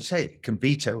United States can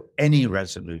veto any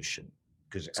resolution.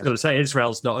 Because I was going to say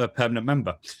Israel's not a permanent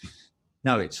member.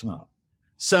 No, it's not.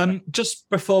 So just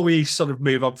before we sort of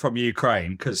move on from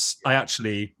Ukraine, because I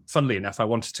actually, funnily enough, I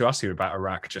wanted to ask you about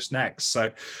Iraq just next.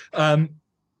 So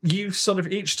you've sort of,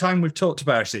 each time we've talked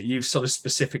about it, you've sort of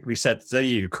specifically said the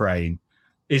Ukraine.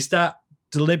 Is that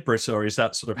deliberate, or is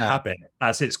that sort of habit,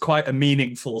 as it's quite a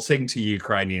meaningful thing to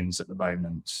Ukrainians at the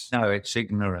moment? No, it's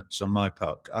ignorance on my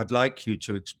part. I'd like you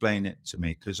to explain it to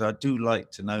me, because I do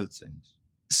like to know things.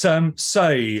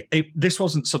 This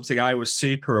wasn't something I was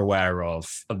super aware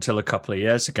of until a couple of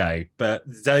years ago, but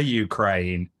the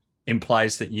Ukraine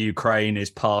implies that Ukraine is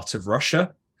part of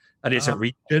Russia and it's a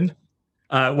region,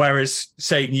 whereas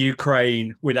saying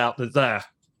Ukraine without the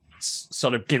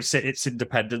sort of gives it its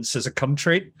independence as a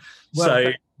country.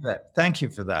 Well, thank you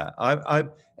for that.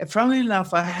 Funnily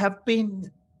enough, I have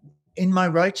been, in my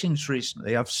writings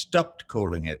recently, I've stopped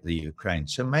calling it the Ukraine.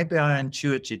 So maybe I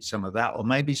intuited some of that, or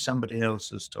maybe somebody else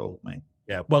has told me.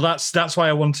 Yeah, well, that's why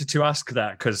I wanted to ask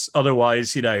that, because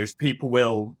otherwise, people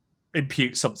will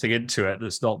impute something into it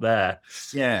that's not there.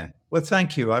 Yeah. Well,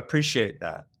 thank you. I appreciate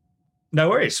that. No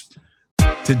worries.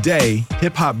 Today,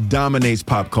 hip-hop dominates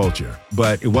pop culture,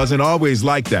 but it wasn't always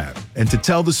like that. And to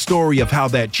tell the story of how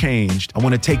that changed, I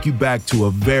want to take you back to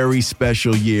a very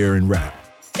special year in rap.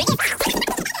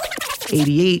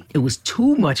 88, it was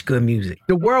too much good music.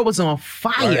 The world was on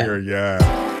fire.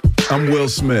 Yeah. I'm Will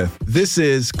Smith. This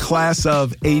is Class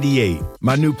of 88,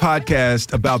 my new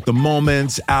podcast about the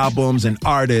moments, albums, and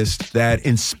artists that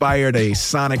inspired a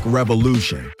sonic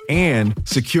revolution and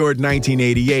secured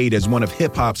 1988 as one of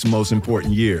hip-hop's most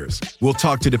important years. We'll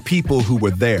talk to the people who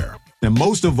were there. And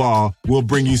most of all, we'll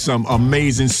bring you some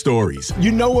amazing stories.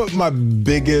 You know what my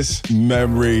biggest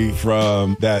memory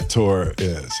from that tour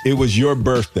is? It was your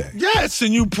birthday. Yes,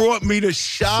 and you brought me the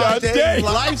Sade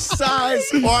life-size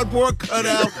cardboard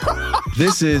cutout.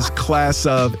 This is Class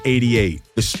of 88,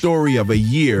 the story of a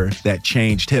year that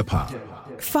changed hip-hop.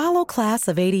 Follow Class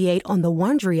of 88 on the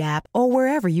Wondery app or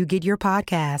wherever you get your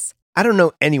podcasts. I don't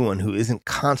know anyone who isn't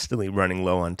constantly running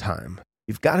low on time.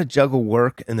 You've got to juggle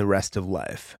work and the rest of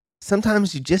life.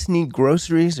 Sometimes you just need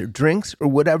groceries or drinks or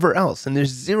whatever else, and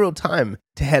there's zero time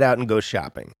to head out and go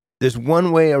shopping. There's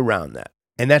one way around that,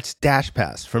 and that's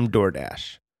DashPass from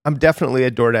DoorDash. I'm definitely a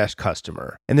DoorDash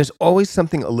customer, and there's always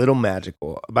something a little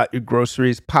magical about your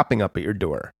groceries popping up at your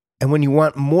door. And when you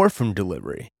want more from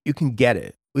delivery, you can get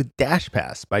it with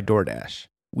DashPass by DoorDash.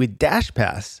 With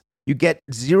DashPass, you get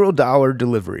 $0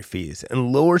 delivery fees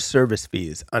and lower service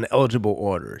fees on eligible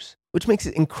orders, which makes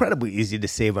it incredibly easy to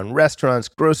save on restaurants,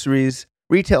 groceries,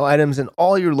 retail items, and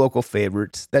all your local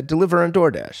favorites that deliver on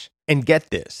DoorDash. And get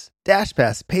this,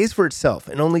 DashPass pays for itself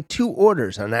in only 2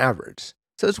 orders on average,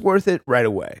 so it's worth it right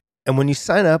away. And when you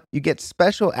sign up, you get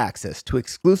special access to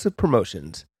exclusive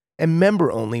promotions and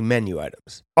member-only menu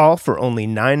items, all for only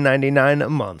 $9.99 a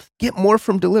month. Get more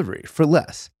from delivery for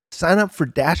less. Sign up for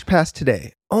DashPass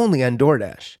today, only on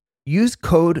DoorDash. Use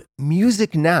code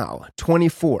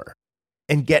MUSICNOW24.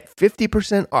 and get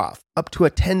 50% off up to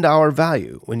a $10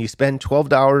 value when you spend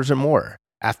 $12 or more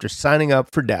after signing up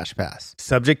for DashPass.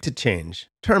 Subject to change.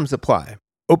 Terms apply.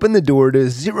 Open the door to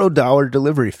 $0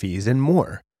 delivery fees and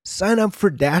more. Sign up for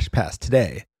DashPass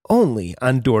today, only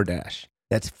on DoorDash.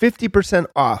 That's 50%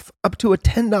 off up to a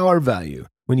 $10 value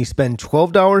when you spend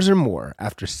 $12 or more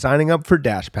after signing up for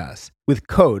DashPass with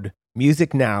code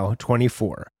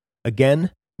MUSICNOW24.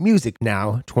 Again,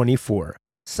 MUSICNOW24.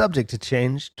 Subject to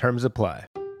change. Terms apply.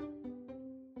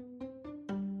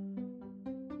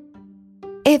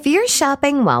 If you're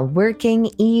shopping while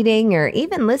working, eating, or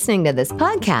even listening to this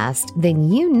podcast,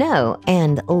 then you know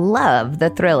and love the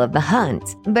thrill of the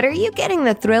hunt. But are you getting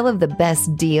the thrill of the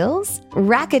best deals?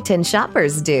 Rakuten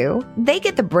shoppers do. They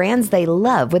get the brands they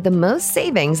love with the most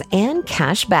savings and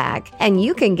cash back. And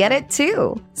you can get it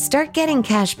too. Start getting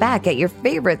cash back at your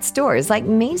favorite stores like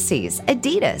Macy's,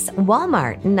 Adidas,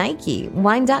 Walmart, Nike,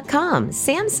 Wine.com,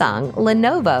 Samsung,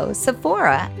 Lenovo,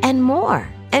 Sephora, and more.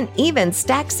 And even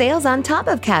stack sales on top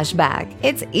of cashback.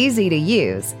 It's easy to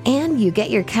use, and you get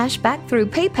your cash back through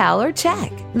PayPal or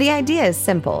check. The idea is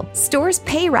simple. Stores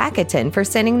pay Rakuten for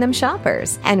sending them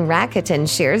shoppers, and Rakuten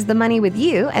shares the money with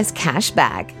you as cash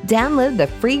back. Download the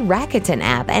free Rakuten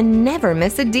app and never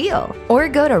miss a deal. Or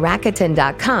go to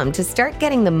Rakuten.com to start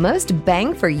getting the most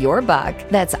bang for your buck.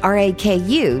 That's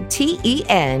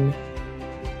Rakuten.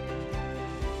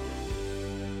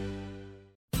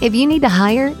 If you need to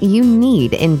hire, you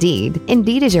need Indeed.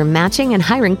 Indeed is your matching and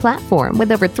hiring platform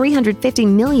with over 350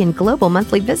 million global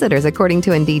monthly visitors according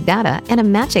to Indeed data and a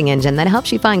matching engine that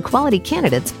helps you find quality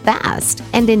candidates fast.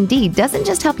 And Indeed doesn't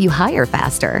just help you hire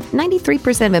faster.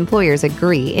 93% of employers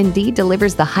agree Indeed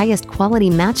delivers the highest quality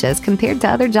matches compared to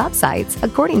other job sites,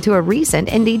 according to a recent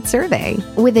Indeed survey.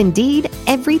 With Indeed,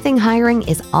 everything hiring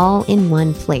is all in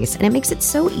one place, and it makes it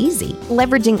so easy.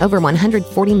 Leveraging over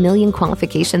 140 million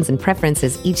qualifications and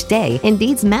preferences each day,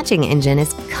 Indeed's matching engine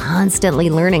is constantly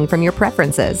learning from your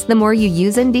preferences. The more you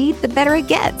use Indeed, the better it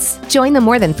gets. Join the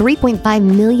more than 3.5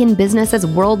 million businesses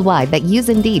worldwide that use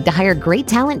Indeed to hire great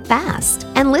talent fast.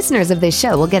 And listeners of this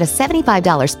show will get a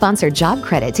 $75 sponsored job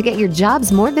credit to get your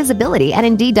jobs more visibility at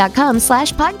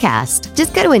Indeed.com/podcast.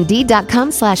 Just go to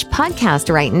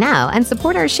Indeed.com/podcast right now and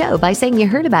support our show by saying you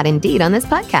heard about Indeed on this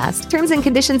podcast. Terms and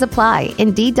conditions apply.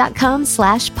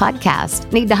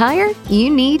 Indeed.com/podcast. Need to hire? You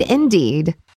need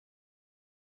Indeed.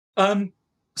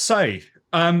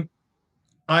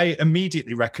 I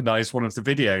immediately recognized one of the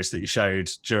videos that you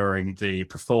showed during the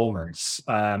performance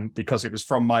because it was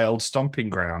from my old stomping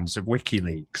grounds of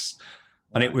WikiLeaks,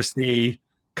 and it was the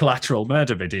Collateral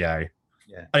Murder video.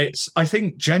 Yeah. It's, I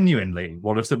think, genuinely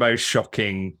one of the most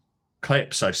shocking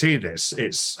clips I've seen.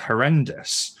 It's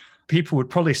horrendous. People would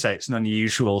probably say it's an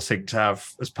unusual thing to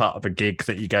have as part of a gig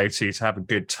that you go to have a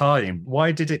good time.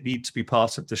 Why did it need to be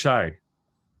part of the show?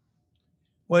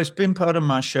 Well, it's been part of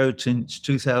my show since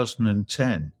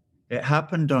 2010. It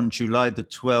happened on July the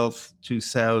 12th,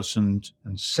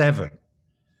 2007.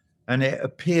 And it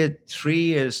appeared 3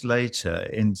 years later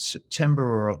in September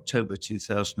or October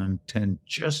 2010,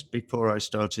 just before I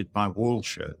started my wall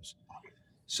shows.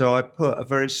 So I put a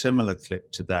very similar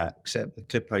clip to that, except the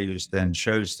clip I used then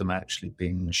shows them actually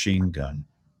being machine gunned.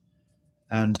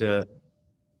 And,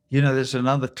 there's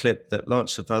another clip that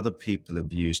lots of other people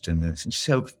have used in this. And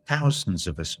so thousands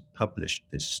of us have published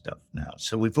this stuff now.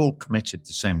 So we've all committed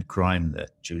the same crime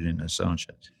that Julian Assange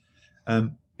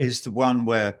is the one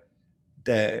where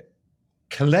they're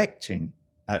collecting,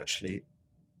 actually,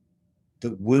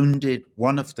 the wounded,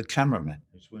 one of the cameramen.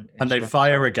 And they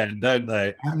fire again, don't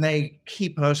they? And they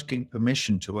keep asking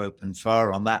permission to open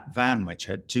fire on that van, which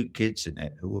had 2 kids in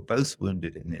it who were both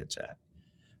wounded in the attack.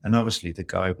 And obviously the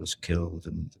guy was killed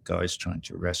and the guys trying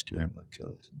to rescue him were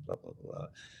killed, and blah, blah, blah.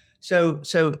 So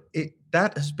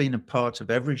that has been a part of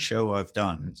every show I've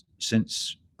done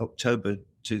since October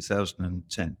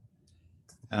 2010.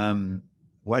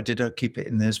 Why did I keep it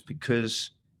in this? Because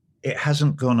it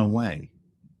hasn't gone away.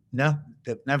 No,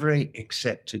 they've never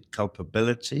accepted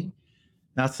culpability.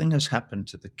 Nothing has happened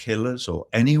to the killers or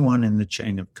anyone in the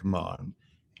chain of command.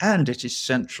 And it is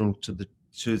central to the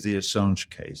Assange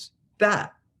case.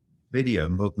 That video,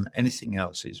 more than anything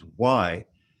else, is why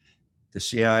the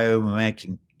CIA were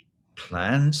making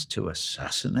plans to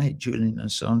assassinate Julian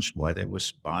Assange, why they were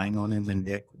spying on him in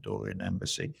the Ecuadorian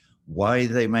embassy, why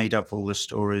they made up all the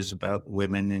stories about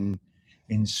women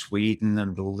in Sweden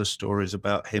and all the stories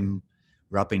about him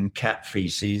rubbing cat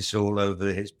feces all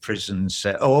over his prison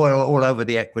set, all over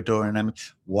the Ecuadorian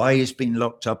embassy, why he's been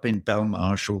locked up in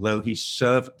Belmarsh, although he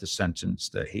served the sentence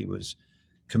that he was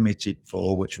committed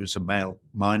for, which was a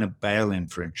minor bail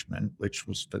infringement, which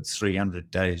was for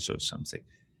 300 days or something,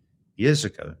 years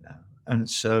ago now.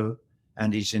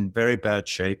 and he's in very bad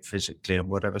shape physically and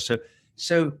whatever.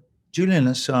 So Julian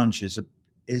Assange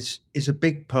is a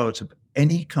big part of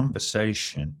any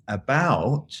conversation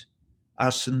about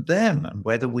us and them and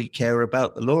whether we care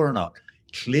about the law or not.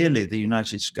 Clearly, the United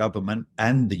States government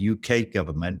and the UK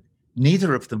government,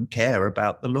 neither of them care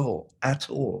about the law at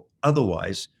all.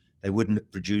 Otherwise, they wouldn't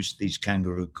have produced these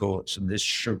kangaroo courts and this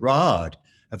charade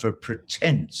of a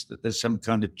pretense that there's some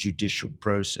kind of judicial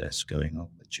process going on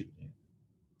with Julian.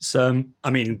 So, I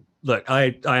mean, look,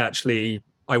 I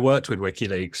worked with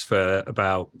WikiLeaks for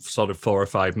about sort of 4 or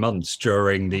 5 months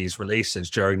during these releases,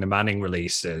 during the Manning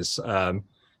releases.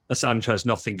 Assange has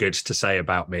nothing good to say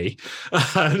about me.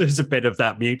 There's a bit of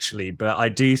that mutually, but I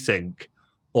do think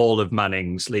all of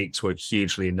Manning's leaks were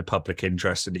hugely in the public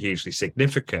interest and hugely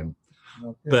significant.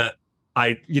 Okay. But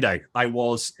I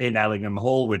was in Ellingham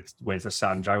Hall with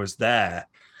Assange. I was there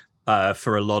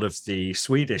for a lot of the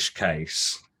Swedish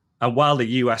case. And while the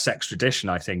US extradition,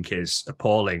 I think, is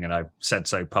appalling, and I've said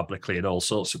so publicly in all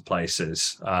sorts of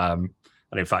places, and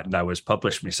in fact, Noah's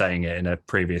published me saying it in a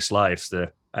previous life,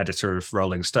 the editor of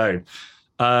Rolling Stone.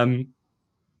 I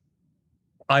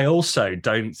also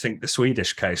don't think the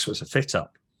Swedish case was a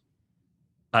fit-up.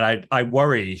 And I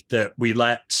worry that we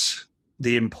let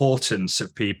the importance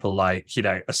of people like,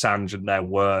 Assange and their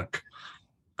work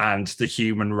and the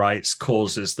human rights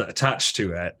causes that attach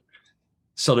to it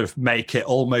sort of make it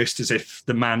almost as if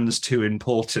the man's too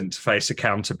important to face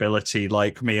accountability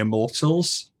like mere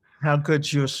mortals. How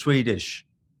good's your Swedish?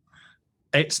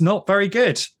 It's not very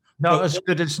good. Not as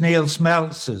good as Neil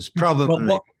Smeltzer's,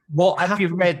 probably. What have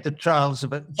you read the trials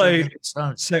of it?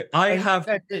 So I have.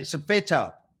 It's a fit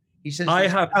up. He says I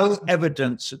have no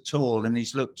evidence at all, and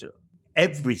he's looked at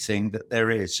everything that there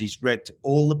is. He's read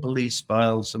all the police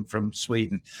files and from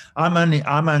Sweden. I'm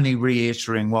only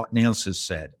reiterating what Niels has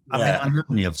said. I mean, I know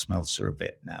Neil Smeltzer a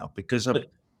bit now because I've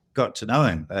got to know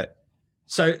him, but.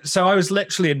 So I was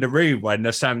literally in the room when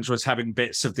Assange was having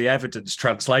bits of the evidence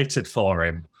translated for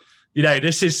him.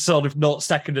 This is sort of not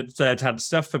second and third hand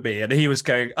stuff for me. And he was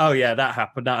going, oh, yeah, that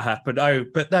happened. Oh,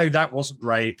 but no, that wasn't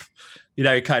rape,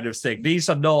 kind of thing. These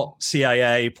are not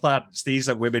CIA plans. These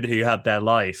are women who had their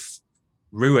life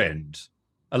ruined.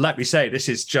 And let me say, this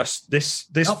is just this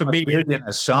not for me. Julian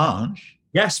Assange.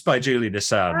 Yes, by Julian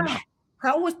Assange.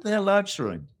 How was their lives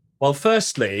ruined? Well,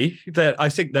 firstly, I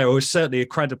think there was certainly a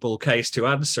credible case to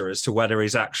answer as to whether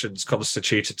his actions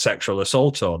constituted sexual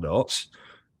assault or not.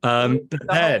 But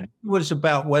then it was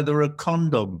about whether a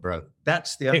condom broke.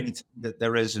 That's the only thing that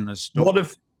there is in a story.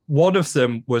 One of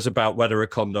them was about whether a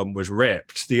condom was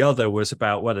ripped. The other was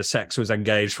about whether sex was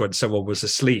engaged when someone was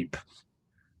asleep.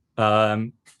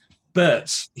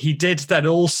 But he did then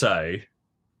also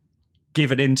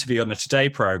give an interview on the Today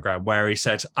program where he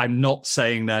said, I'm not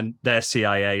saying that they're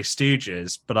CIA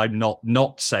stooges, but I'm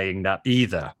not saying that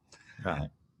either. Right.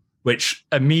 Which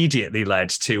immediately led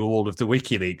to all of the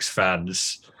WikiLeaks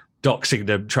fans doxing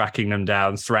them, tracking them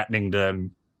down, threatening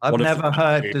them. I've never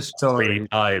heard the story.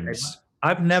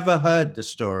 I've never heard the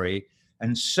story,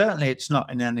 and certainly it's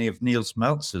not in any of Neil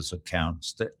Smeltzer's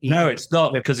accounts. No, it's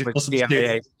not, because it wasn't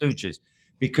CIA stooges.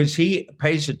 Because he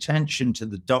pays attention to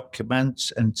the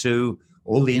documents and to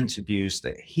all the interviews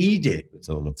that he did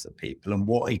with all of the people and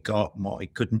what he got and what he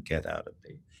couldn't get out of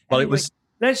it. Well, anyway,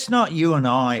 let's not you and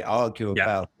I argue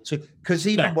about it, because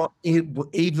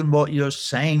even what you're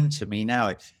saying to me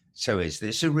now. So is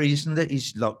this a reason that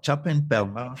he's locked up in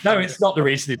Belmarsh? No, it's not the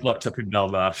reason he's locked up in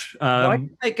Belmarsh. Why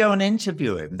did they go and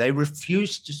interview him? They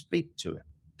refused to speak to him.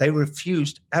 They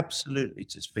refused absolutely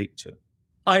to speak to him.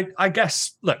 I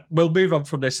guess, look, we'll move on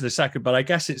from this in a second, but I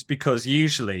guess it's because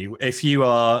usually if you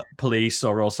are police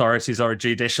or authorities or a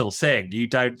judicial thing, you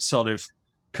don't sort of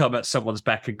come at someone's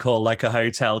beck and call like a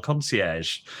hotel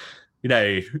concierge.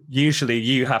 Usually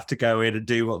you have to go in and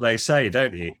do what they say,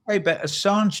 don't you? Hey, but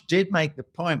Assange did make the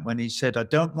point when he said, I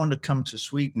don't want to come to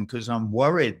Sweden because I'm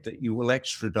worried that you will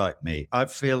extradite me. I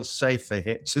feel safer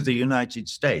here to the United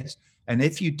States. And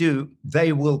if you do,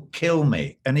 they will kill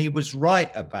me. And he was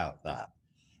right about that.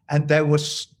 And there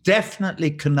was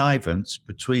definitely connivance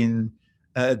between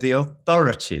the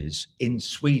authorities in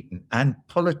Sweden and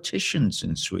politicians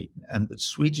in Sweden and the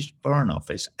Swedish Foreign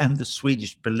Office and the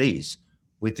Swedish police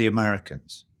with the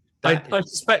Americans. I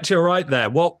suspect you're right there.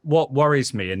 What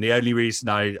worries me, and the only reason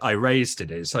I raised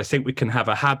it, is I think we can have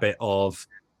a habit of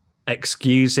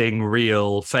excusing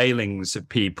real failings of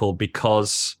people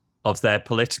because of their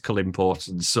political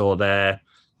importance or their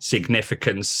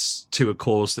significance to a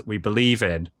cause that we believe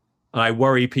in. And I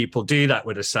worry people do that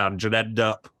with Assange and end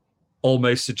up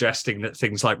almost suggesting that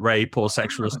things like rape or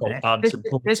sexual assault aren't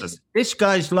important. This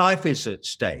guy's life is at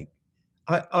stake.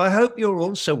 I hope you're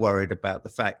also worried about the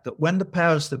fact that when the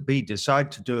powers that be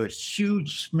decide to do a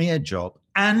huge smear job,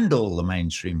 and all the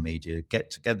mainstream media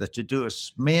get together to do a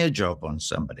smear job on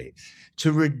somebody,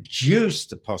 to reduce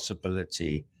the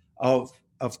possibility of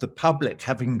the public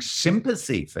having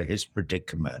sympathy for his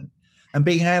predicament and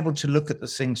being able to look at the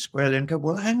thing squarely and go,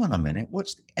 well, hang on a minute,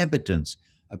 what's the evidence?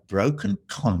 A broken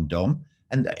condom,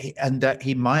 and that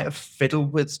he might have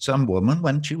fiddled with some woman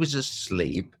when she was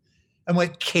asleep, and we're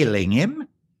killing him?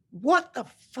 What the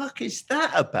fuck is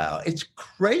that about? It's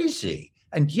crazy.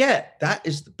 And yet that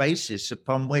is the basis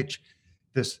upon which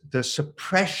the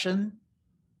suppression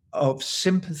of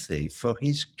sympathy for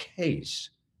his case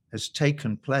has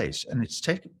taken place. And it's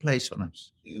taken place on a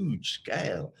huge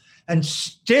scale. And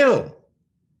still,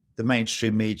 the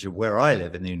mainstream media where I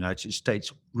live in the United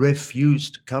States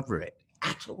refuse to cover it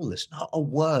at all. There's not a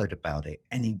word about it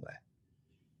anywhere.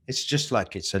 It's just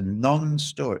like it's a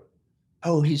non-story.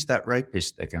 Oh, he's that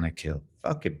rapist they're going to kill.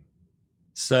 Fuck him.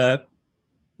 So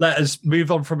let us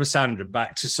move on from Asandra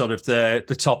back to sort of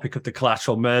the topic of the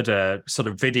collateral murder sort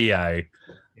of video.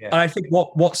 Yeah. And I think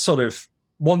what sort of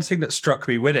one thing that struck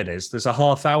me with it is there's a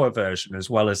half-hour version as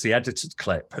well as the edited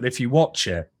clip. And if you watch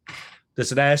it,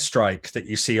 there's an airstrike that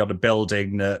you see on a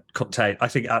building that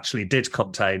did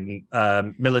contain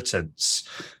militants.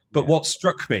 But what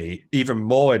struck me even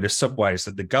more in some ways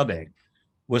than the gunning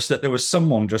was that there was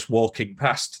someone just walking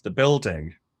past the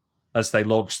building as they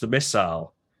launched the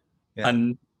missile. Yeah.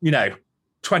 And,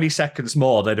 20 seconds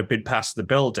more, they'd have been past the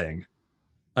building.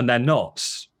 And they're not.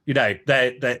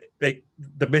 The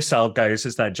missile goes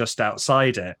as they're just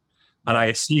outside it. And I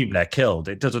assume they're killed.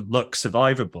 It doesn't look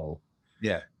survivable.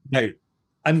 Yeah.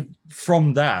 And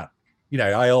from that,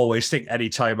 I always think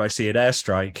anytime I see an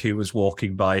airstrike, who was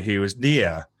walking by, who was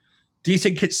near. Do you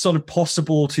think it's sort of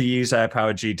possible to use air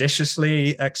power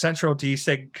judiciously, etc., or do you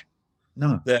think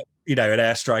that an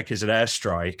airstrike is an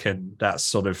airstrike and that's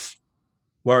sort of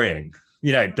worrying?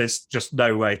 There's just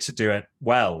no way to do it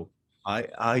well.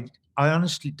 I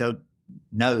honestly don't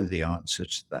know the answer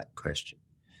to that question.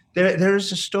 There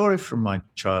is a story from my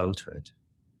childhood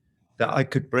that I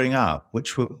could bring up,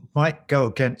 which might go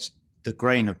against the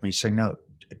grain of me saying, no,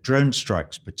 drone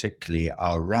strikes particularly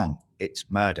are wrong.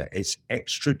 It's murder. It's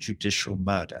extrajudicial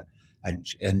murder.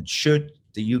 And should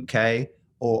the UK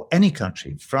or any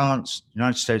country, France,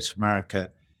 United States of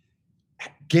America,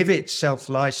 give itself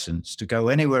license to go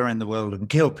anywhere in the world and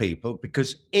kill people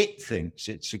because it thinks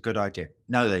it's a good idea?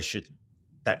 No, they shouldn't.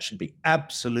 That should be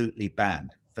absolutely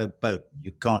banned for both.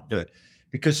 You can't do it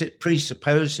because it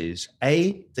presupposes,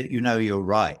 A, that you're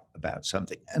right about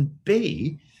something, and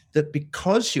B, that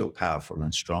because you're powerful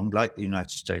and strong, like the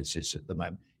United States is at the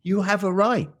moment, you have a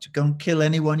right to go and kill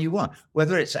anyone you want,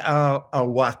 whether it's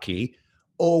Al-Awlaki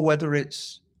or whether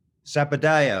it's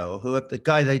Zabadayo, the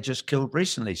guy they just killed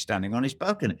recently standing on his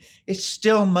balcony. It's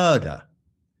still murder.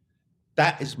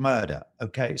 That is murder,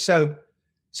 okay? So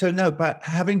no, but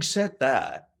having said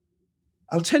that,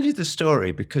 I'll tell you the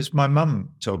story because my mum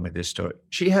told me this story.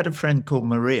 She had a friend called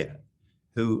Maria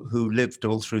who lived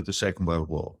all through the Second World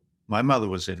War. My mother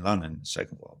was in London in the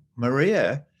Second World War.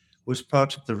 Maria was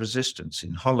part of the resistance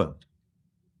in Holland.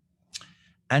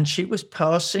 And she was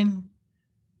passing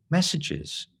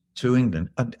messages to England.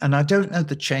 And I don't know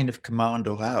the chain of command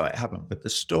or how it happened, but the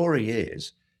story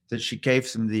is that she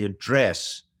gave them the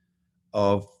address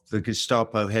of the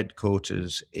Gestapo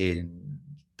headquarters in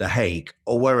The Hague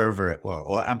or wherever it was,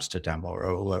 or Amsterdam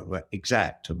or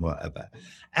exact and whatever.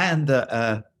 And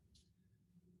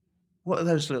what are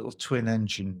those little twin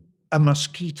engine, a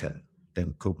Mosquito, they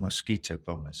were called Mosquito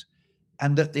bombers.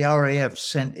 And that the RAF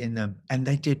sent in them, and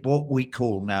they did what we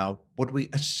call now,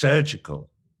 a surgical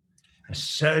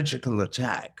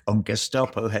attack on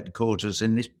Gestapo headquarters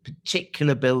in this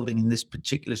particular building,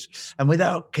 and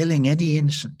without killing any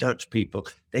innocent Dutch people,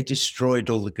 they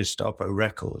destroyed all the Gestapo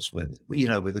records with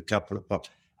a couple of bombs.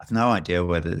 I've no idea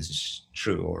whether this is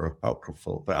true or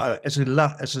apocryphal, but as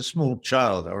a small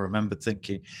child, I remember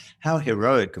thinking how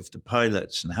heroic of the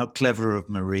pilots and how clever of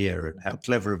Maria and how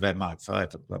clever of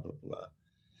MI5 and blah, blah, blah.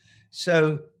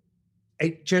 So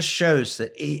it just shows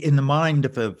that in the mind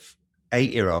of an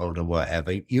 8-year-old or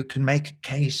whatever, you can make a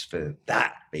case for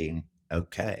that being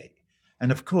okay.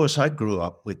 And of course, I grew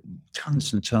up with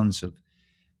tons and tons of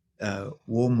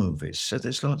war movies. So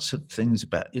there's lots of things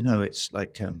about, it's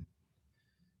like...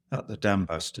 not the dam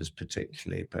busters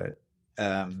particularly, but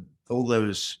all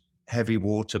those heavy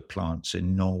water plants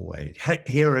in Norway,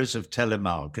 heroes of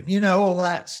Telemark, and all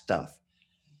that stuff.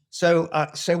 So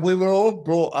we were all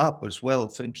brought up as well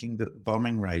thinking that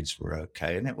bombing raids were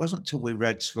okay, and it wasn't until we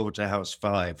read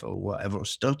Slaughterhouse-Five or whatever,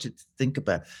 started to think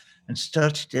about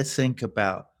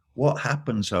what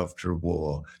happens after a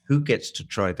war, who gets to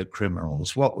try the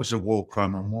criminals, what was a war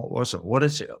crime and what wasn't, what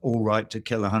is it all right to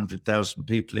kill 100,000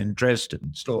 people in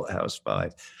Dresden, Slaughterhouse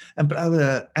 5, and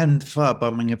the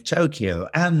firebombing of Tokyo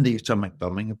and the atomic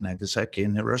bombing of Nagasaki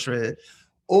and Hiroshima,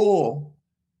 and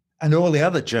all the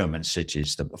other German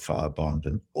cities that were firebombed,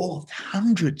 and all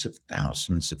hundreds of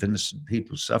thousands of innocent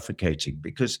people suffocating,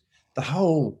 because the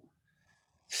whole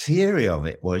theory of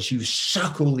it was you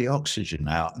suck all the oxygen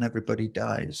out and everybody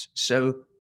dies. So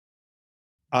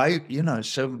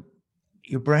so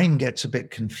your brain gets a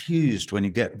bit confused when you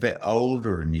get a bit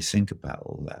older and you think about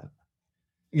all that.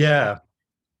 Yeah.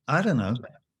 I don't know.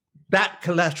 That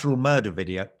collateral murder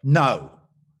video, no.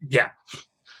 Yeah.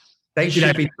 They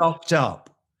should be locked up.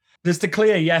 There's the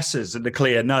clear yeses and the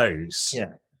clear nos.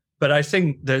 Yeah. But I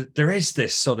think that there is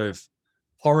this sort of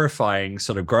horrifying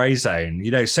sort of grey zone.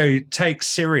 So take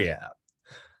Syria.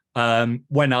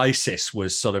 When ISIS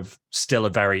was sort of still a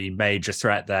very major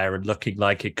threat there and looking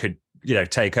like it could,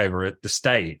 take over the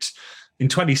state. In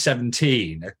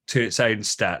 2017, to its own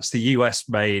stats, the US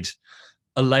made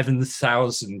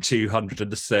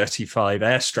 11,235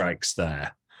 airstrikes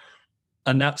there.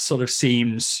 And that sort of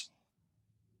seems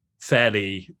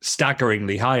fairly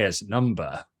staggeringly high as a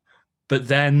number. But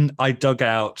then I dug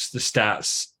out the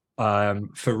stats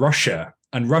for Russia,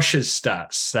 and Russia's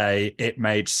stats say it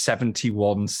made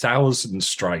 71,000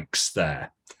 strikes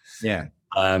there. Yeah.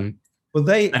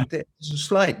 There's a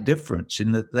slight difference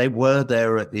in that they were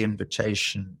there at the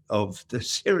invitation of the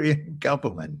Syrian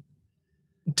government.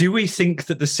 Do we think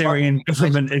that the Syrian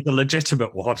government is a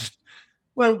legitimate one?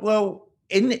 Well,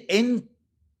 in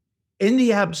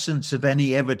the absence of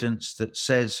any evidence that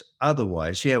says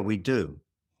otherwise, yeah, we do.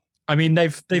 I mean, they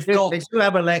still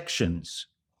have elections.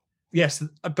 Yes,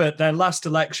 but their last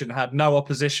election had no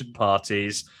opposition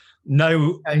parties,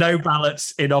 no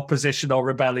ballots in opposition or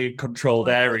rebellion-controlled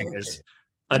areas,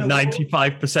 and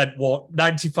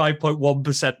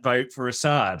 95.1% vote for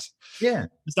Assad. Yeah,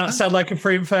 does that sound like a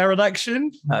free and fair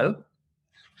election? No.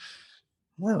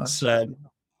 Well, so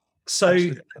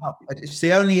it's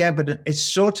the only evidence. It's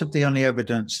sort of the only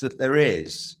evidence that there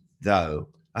is, though,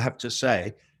 I have to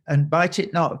say. And might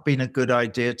it not have been a good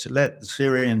idea to let the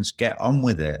Syrians get on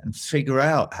with it and figure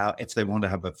out if they want to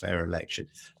have a fair election?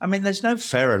 I mean, there's no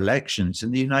fair elections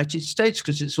in the United States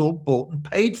because it's all bought and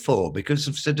paid for because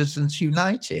of Citizens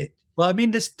United. Well, I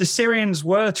mean, the Syrians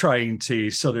were trying to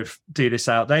sort of do this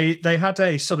out. They had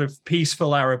a sort of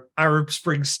peaceful Arab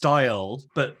Spring style,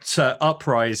 but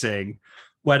uprising,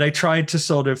 where they tried to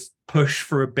sort of push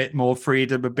for a bit more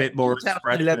freedom, a bit more expression.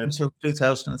 2011 until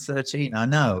 2013. I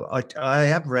know. I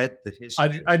have read the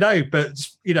history. I know, but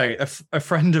a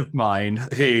friend of mine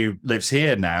who lives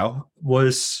here now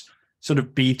was sort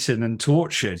of beaten and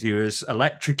tortured. He was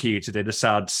electrocuted in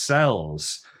Assad's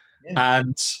cells,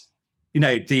 and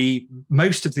the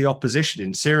most of the opposition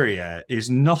in Syria is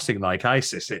nothing like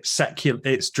ISIS. It's secular.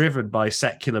 It's driven by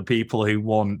secular people who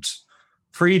want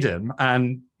freedom,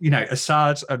 and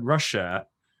Assad and Russia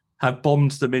have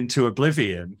bombed them into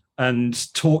oblivion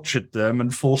and tortured them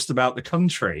and forced them out the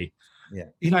country. Yeah.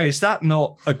 Is that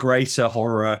not a greater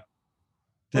horror?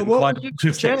 What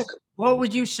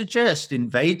would you suggest?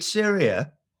 Invade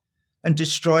Syria and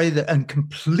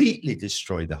completely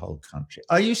destroy the whole country?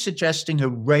 Are you suggesting a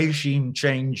regime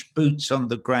change, boots on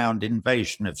the ground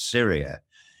invasion of Syria?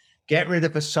 Get rid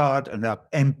of Assad and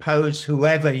impose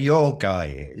whoever your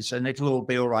guy is, and it'll all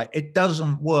be all right. It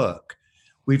doesn't work.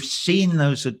 We've seen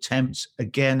those attempts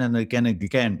again and again and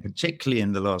again, particularly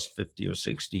in the last 50 or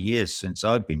 60 years since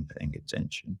I've been paying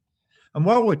attention. And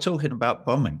while we're talking about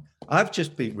bombing, I've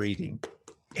just been reading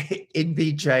in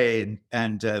BJ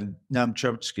and Noam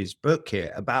Chomsky's book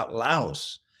here about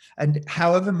Laos. And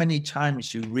however many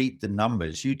times you read the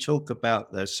numbers, you talk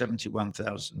about the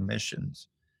 71,000 missions.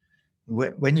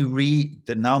 When you read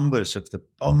the numbers of the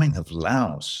bombing of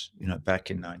Laos, back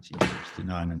in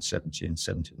 1969 and 70 and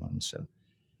 71 and so,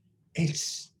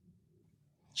 it's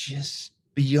just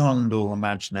beyond all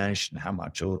imagination how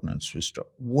much ordnance was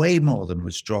dropped. Way more than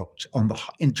was dropped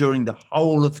during the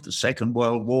whole of the Second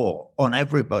World War on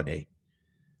everybody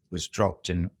was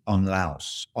dropped on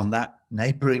Laos, on that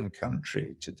neighboring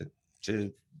country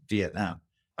to Vietnam.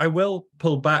 I will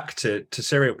pull back to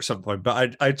Syria at some point,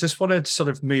 but I just wanted to sort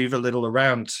of move a little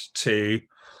around to,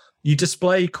 you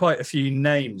display quite a few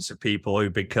names of people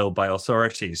who've been killed by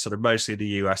authorities, sort of mostly the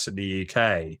US and the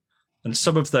UK. And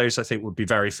some of those I think would be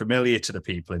very familiar to the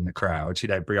people in the crowd,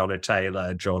 Breonna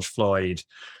Taylor, George Floyd.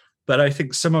 But I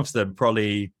think some of them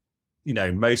probably,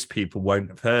 most people won't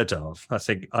have heard of. I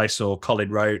think I saw Colin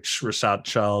Roach, Rashad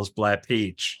Charles, Blair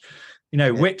Peach.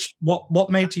 What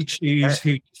made you choose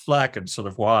who to flag and sort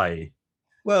of why?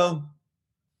 Well,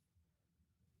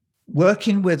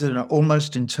 working with an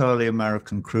almost entirely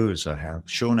American crew as I have,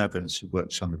 Sean Evans, who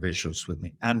works on the visuals with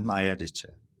me, and my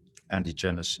editor, Andy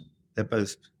Jennison. They're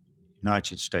both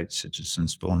United States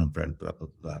citizens, born and bred, blah, blah,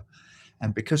 blah.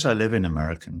 And because I live in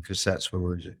America, because that's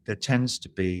where there tends to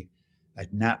be a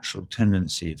natural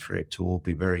tendency for it to all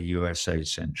be very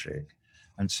USA-centric.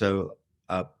 And so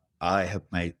I have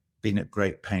been at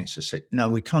great pains to say, no,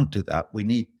 we can't do that. We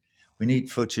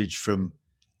need footage from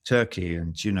Turkey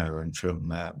and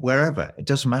from wherever. It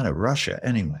doesn't matter, Russia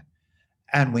anyway.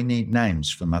 And we need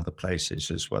names from other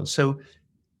places as well. So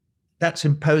that's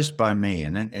imposed by me,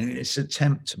 and it's an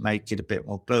attempt to make it a bit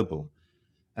more global.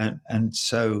 And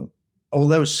so,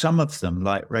 although some of them,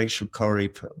 like Rachel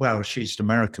Corrie, well, she's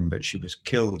American, but she was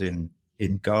killed in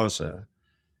Gaza,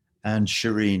 and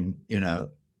Shireen,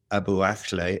 Abu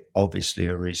Akleh, obviously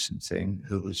a recent thing,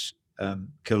 who was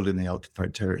killed in the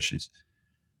occupied territories.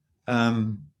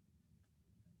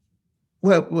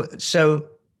 So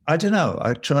I don't know.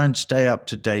 I try and stay up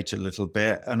to date a little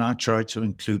bit, and I try to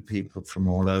include people from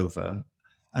all over.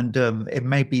 And it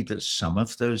may be that some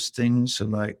of those things are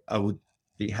like I would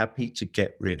be happy to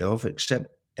get rid of, except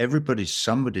everybody's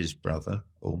somebody's brother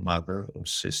or mother or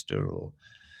sister, or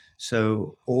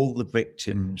so all the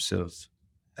victims of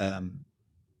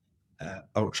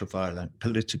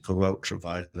political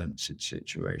ultra-violence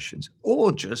situations,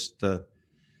 or just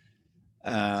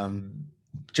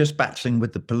just battling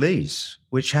with the police,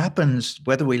 which happens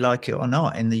whether we like it or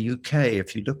not. In the UK,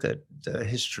 if you look at the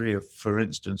history of, for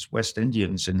instance, West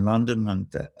Indians in London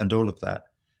and all of that,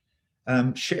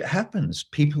 shit happens.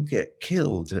 People get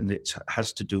killed, and it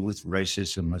has to do with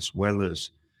racism as well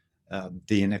as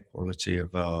the inequality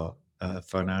of our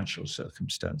financial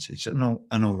circumstances and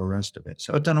all the rest of it.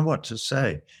 So I don't know what to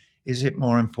say. Is it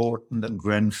more important than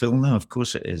Grenfell? No, of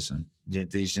course it isn't.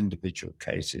 These individual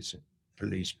cases of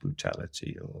police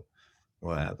brutality or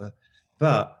whatever.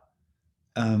 But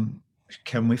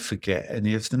can we forget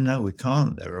any of them? No, we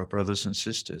can't. There are brothers and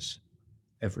sisters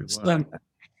everywhere.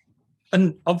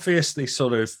 And obviously,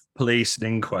 sort of police and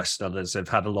inquest and others have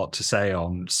had a lot to say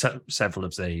on several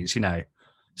of these.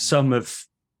 Some have,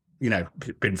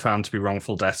 been found to be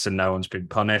wrongful deaths and no one's been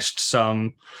punished.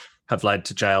 Some have led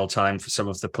to jail time for some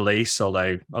of the police,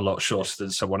 although a lot shorter than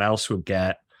someone else would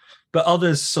get. But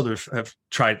others sort of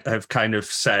have kind of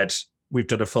said, we've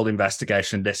done a full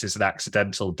investigation. This is an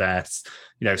accidental death.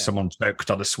 Someone choked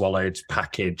on a swallowed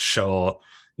package, or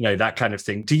that kind of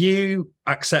thing. Do you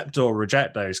accept or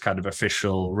reject those kind of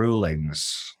official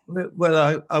rulings?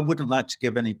 Well, I wouldn't like to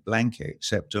give any blanket,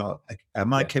 except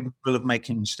am I capable of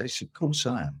making mistakes? Of course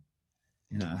I am.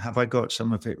 Have I got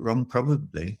some of it wrong?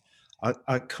 Probably.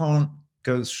 I can't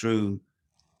go through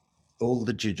all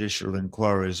the judicial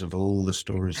inquiries of all the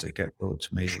stories that get brought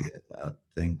to me about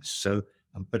things. So,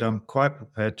 but I'm quite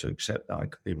prepared to accept that I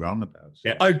could be wrong about it.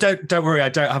 Yeah. Oh, don't worry. I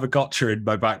don't have a gotcha in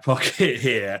my back pocket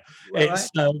here. Well,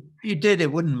 if you did,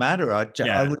 it wouldn't matter. I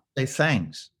would say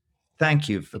thanks. Thank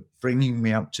you for bringing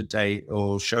me up to date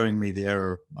or showing me the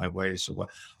error of my ways.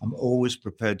 I'm always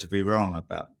prepared to be wrong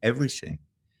about everything,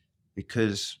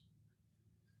 because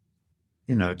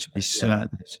to be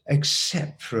certain,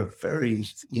 except for very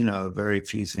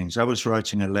few things. I was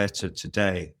writing a letter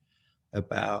today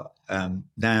about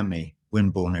Naomi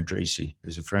Winborn Idrisi,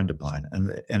 who's a friend of mine,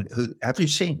 and who, have you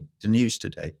seen the news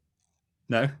today?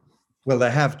 No. Well,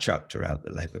 they have chucked her out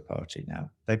the Labour Party now.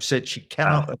 They've said she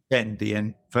cannot attend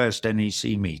the first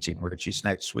NEC meeting, which is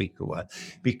next week or what,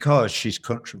 because she's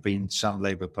contravened some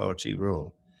Labour Party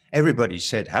rule. Everybody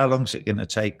said, how long is it going to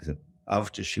take them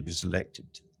after she was elected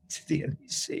to the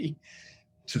NEC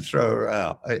to throw her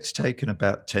out? It's taken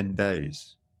about 10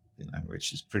 days,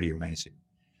 which is pretty amazing.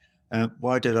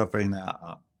 Why did I bring that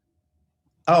up?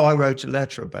 Oh, I wrote a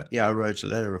letter about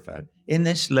it. In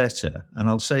this letter, and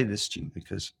I'll say this to you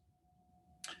because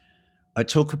I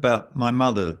talk about my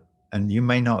mother, and you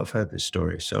may not have heard this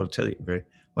story, so I'll tell you.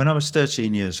 When I was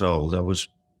 13 years old, I was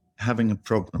having a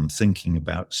problem thinking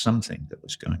about something that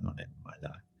was going on in my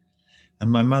life.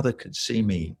 And my mother could see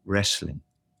me wrestling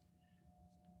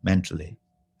mentally.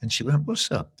 And she went, what's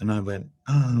up? And I went,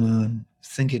 I'm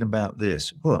thinking about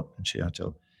this. What? And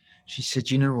she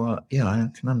said, you know what? Yeah, I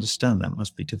can understand that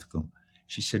must be difficult.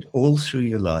 She said, all through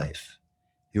your life,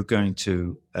 you're going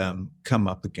to come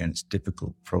up against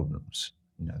difficult problems,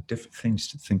 different things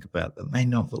to think about that may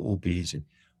not all be easy.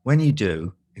 When you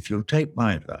do, if you'll take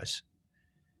my advice,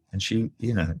 and she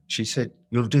said,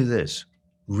 you'll do this,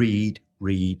 read,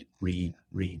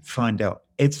 find out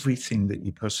everything that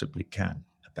you possibly can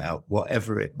about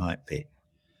whatever it might be.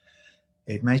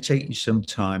 It may take you some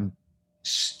time,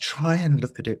 try and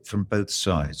look at it from both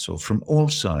sides or from all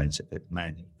sides of it,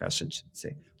 multifaceted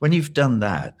thing. When you've done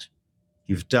that,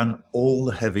 you've done all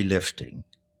the heavy lifting.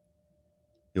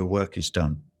 Your work is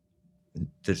done.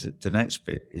 The next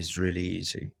bit is really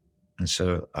easy. And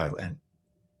so I went,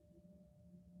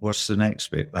 what's the next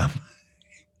bit, Mum?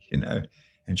 You know,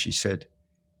 and she said,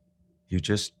 you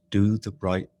just do the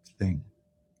right thing.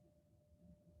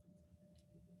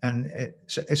 And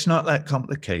it's not that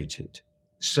complicated.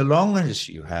 So long as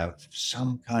you have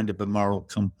some kind of a moral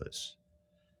compass,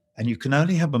 and you can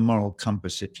only have a moral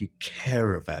compass if you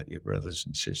care about your brothers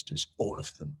and sisters, all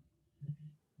of them.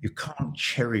 You can't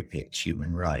cherry pick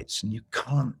human rights, and you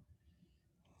can't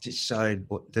decide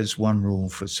what there's one rule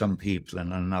for some people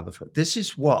and another for. This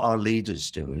is what our leaders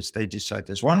do: is they decide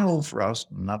there's one rule for us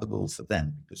and another rule for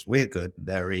them because we're good and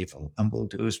they're evil, and we'll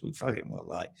do as we fucking well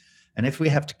like. And if we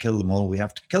have to kill them all, we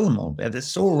have to kill them all. But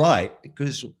it's all right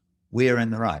because we're in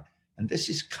the right. And this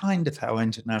is kind of how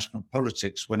international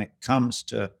politics, when it comes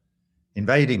to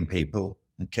invading people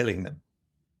and killing them,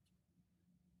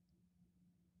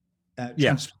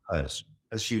 transpires,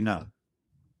 as you know.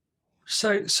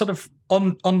 So sort of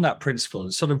on that principle,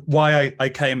 sort of why I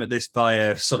came at this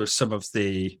via sort of some of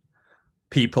the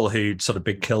people who'd sort of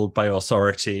been killed by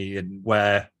authority and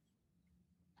where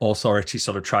authority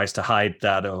sort of tries to hide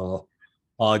that or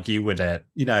argue with it.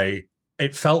 You know,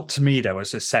 it felt to me there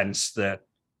was a sense that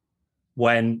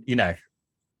when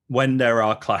there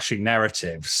are clashing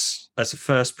narratives, as a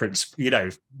first principle, you know,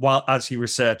 while as you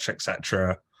research,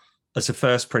 etc., as a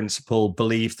first principle,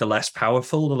 believe the less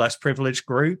powerful, the less privileged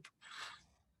group.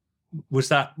 Would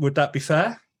that be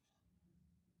fair?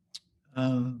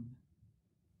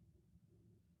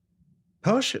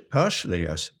 Partially,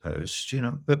 I suppose, you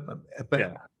know, but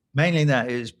yeah. Mainly that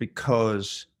is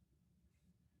because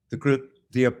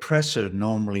the oppressor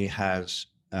normally has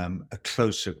a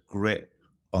closer grip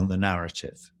on the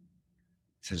narrative,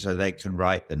 so they can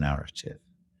write the narrative.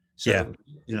 So,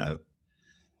 you know,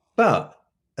 but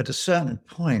at a certain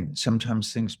point,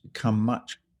 sometimes things become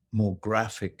much more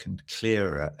graphic and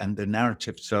clearer, and the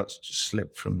narrative starts to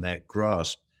slip from their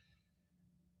grasp.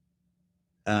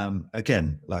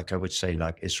 Again, like I would say,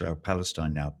 like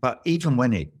Israel-Palestine now. But even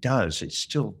when it does, it's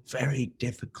still very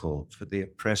difficult for the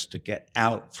oppressed to get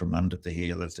out from under the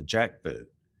heel of the jackboot.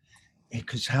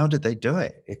 Because how do they do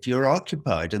it? If you're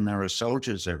occupied and there are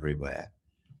soldiers everywhere,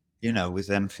 you know, with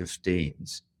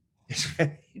M15s, it's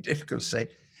very difficult to say,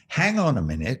 hang on a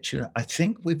minute, you know, I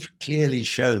think we've clearly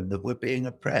shown that we're being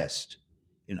oppressed.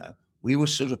 You know, we were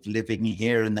sort of living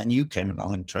here and then you came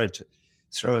along and tried to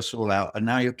throw us all out and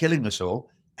now you're killing us all.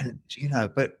 And, you know,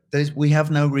 but we have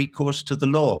no recourse to the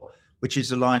law, which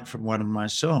is a line from one of my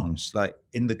songs. Like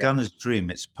in the gunner's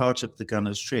dream, it's part of the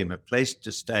gunner's dream, a place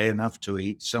to stay, enough to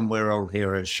eat, somewhere old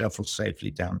heroes shuffle safely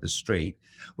down the street,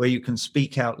 where you can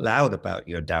speak out loud about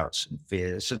your doubts and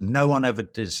fears, and no one ever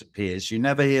disappears. You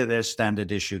never hear their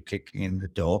standard issue kicking in the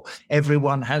door.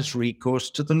 Everyone has recourse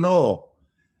to the law.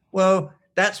 Well,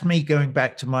 that's me going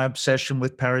back to my obsession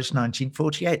with Paris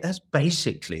 1948. That's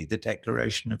basically the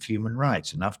Declaration of Human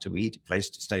Rights, enough to eat, a place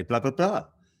to stay, blah, blah, blah.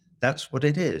 That's what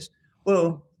it is.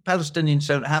 Well, Palestinians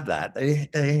don't have that.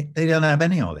 They don't have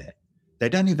any of it. They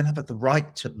don't even have the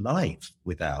right to life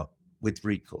with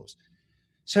recourse.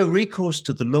 So recourse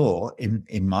to the law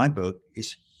in my book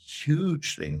is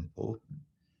hugely important.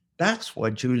 That's why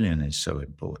Julian is so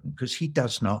important, because he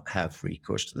does not have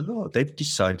recourse to the law. They've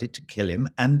decided to kill him,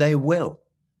 and they will.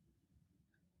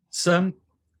 So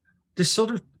it's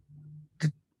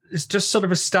just sort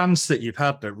of a stance that you've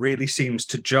had that really seems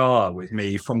to jar with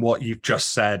me from what you've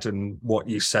just said and what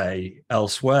you say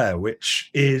elsewhere, which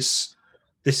is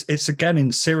this. It's again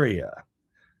in Syria,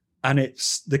 and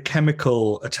it's the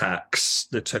chemical attacks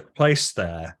that took place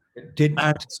there. It didn't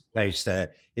take place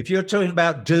there. If you're talking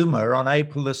about Douma on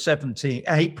April the 7th,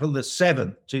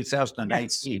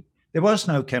 2018, yes, there was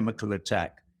no chemical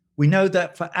attack. We know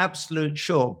that for absolute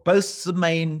sure. Both the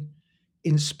main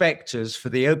inspectors for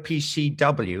the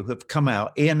OPCW have come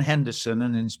out, Ian Henderson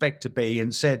and Inspector B,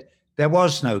 and said there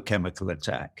was no chemical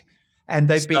attack. And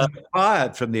they've been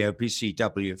fired from the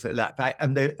OPCW for that fact.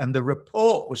 And the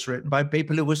report was written by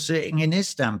people who were sitting in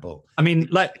Istanbul. I mean,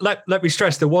 let me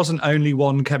stress, there wasn't only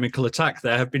one chemical attack.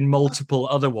 There have been multiple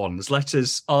other ones. Let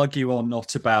us argue or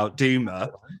not about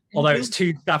Douma, although it's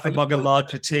too staff among a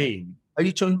larger team. Are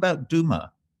you talking about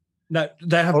Douma? No,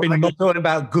 there have been... You're talking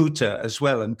about Ghouta as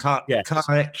well and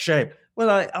Khaled Sheikh.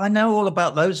 Well, I know all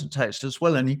about those attacks as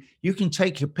well. And you can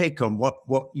take your pick on what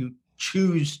you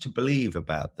choose to believe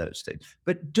about those things.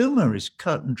 But Douma is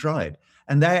cut and dried.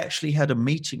 And they actually had a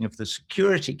meeting of the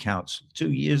Security Council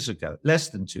 2 years ago, less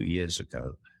than 2 years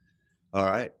ago. All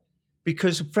right.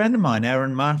 because a friend of mine,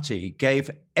 Aaron Marty,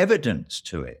 gave evidence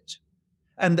to it.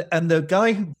 And the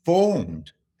guy who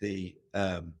formed the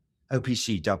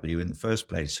OPCW in the first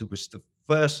place, who was the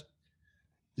first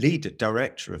leader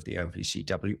director of the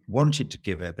OPCW, wanted to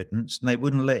give evidence and they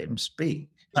wouldn't let him speak.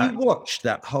 You watched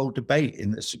that whole debate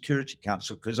in the Security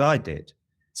Council, because I did.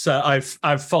 So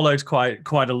I've followed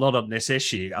quite a lot on this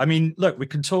issue. I mean, look, we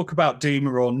can talk about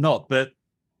Duma or not, but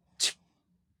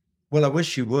well, I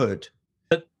wish you would.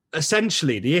 But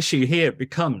essentially, the issue here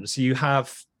becomes you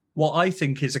have what I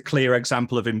think is a clear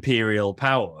example of imperial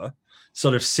power,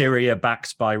 sort of Syria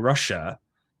backed by Russia,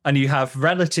 and you have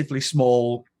relatively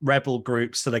small rebel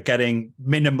groups that are getting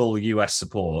minimal US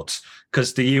support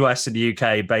because the US and the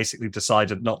UK basically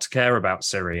decided not to care about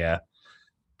Syria.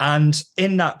 And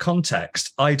in that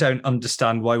context, I don't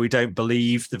understand why we don't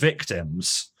believe the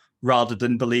victims rather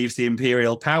than believe the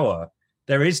imperial power.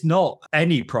 There is not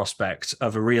any prospect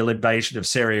of a real invasion of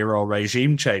Syria or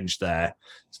regime change there.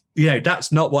 You know,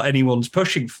 that's not what anyone's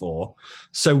pushing for.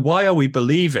 So why are we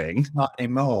believing not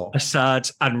anymore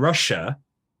Assad and Russia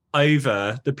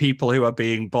over the people who are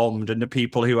being bombed and the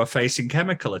people who are facing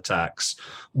chemical attacks?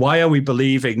 Why are we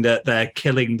believing that they're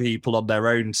killing people on their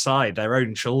own side, their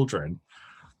own children,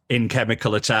 in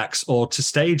chemical attacks or to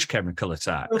stage chemical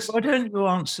attacks? Why don't you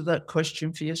answer that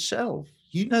question for yourself?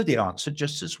 You know the answer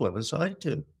just as well as I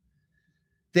do.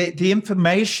 The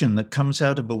information that comes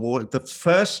out of a war, the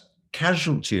first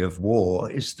casualty of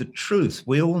war is the truth.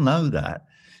 We all know that.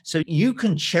 So you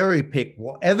can cherry pick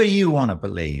whatever you want to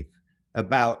believe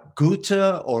about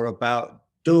Ghouta or about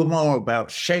Duma or about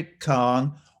Sheikh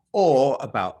Khan or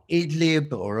about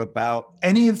Idlib or about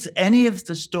any of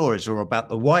the stories, or about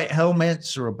the White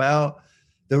Helmets or about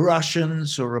the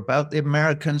Russians or about the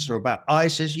Americans or about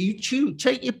ISIS. You choose,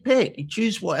 take your pick. You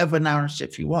choose whatever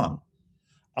narrative you want.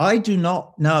 I do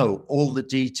not know all the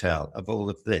detail of all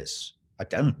of this. I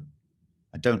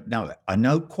don't know it. I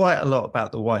know quite a lot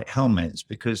about the White Helmets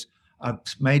because I've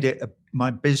made it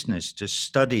my business to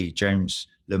study James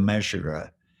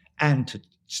LeMessurier and to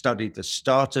study the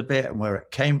start of it and where it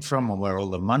came from and where all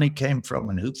the money came from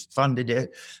and who funded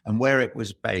it and where it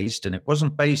was based. And it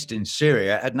wasn't based in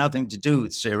Syria. It had nothing to do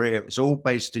with Syria. It was all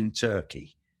based in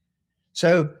Turkey.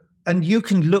 So, and you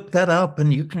can look that up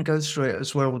and you can go through it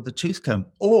as well with the tooth comb.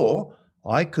 Or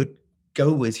I could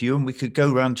go with you and we could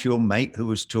go round to your mate who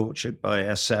was tortured by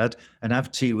Assad and have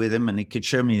tea with him and he could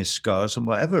show me his scars and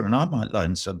whatever, and I might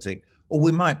learn something. Or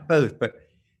we might both, but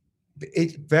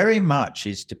it very much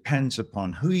depends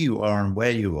upon who you are and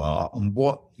where you are and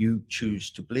what you choose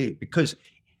to believe. Because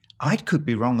I could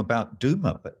be wrong about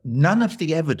Duma, but none of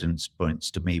the evidence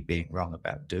points to me being wrong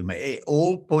about Duma. It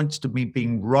all points to me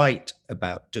being right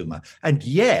about Duma. And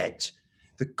yet,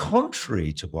 the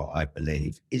contrary to what I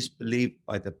believe is believed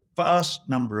by the vast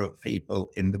number of people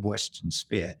in the Western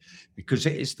sphere, because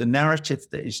it is the narrative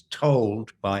that is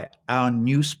told by our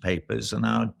newspapers and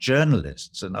our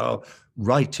journalists and our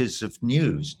writers of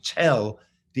news tell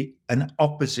an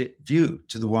opposite view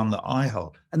to the one that I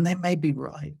hold, and they may be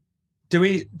right. Do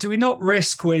we not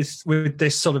risk with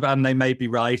this sort of, and they may be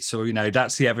right, or, you know,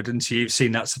 that's the evidence you've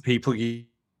seen, that's the people you've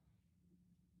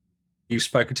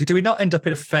spoken to. Do we not end up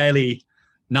in a fairly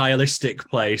nihilistic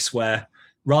place where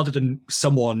rather than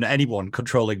anyone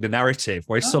controlling the narrative,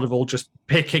 we're sort of all just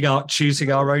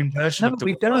choosing our own version of the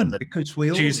we don't, because we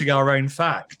all choosing our own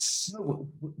facts.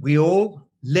 We all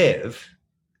live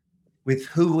with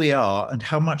who we are and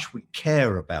how much we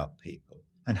care about people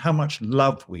and how much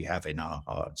love we have in our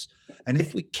hearts. And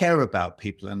if we care about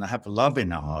people and have love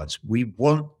in our hearts, we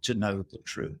want to know the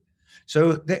truth.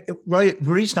 So the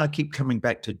reason I keep coming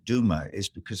back to Duma is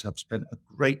because I've spent a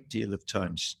great deal of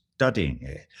time studying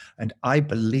it. And I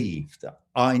believe that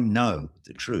I know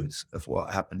the truth of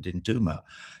what happened in Duma.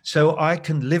 So I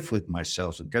can live with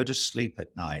myself and go to sleep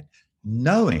at night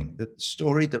knowing that the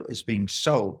story that is being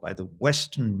sold by the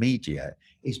Western media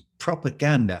is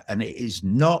propaganda and it is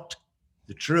not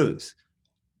the truth.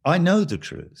 I know the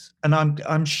truth, and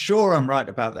I'm sure I'm right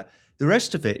about that. The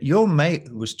rest of it, your mate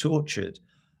who was tortured,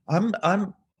 I'm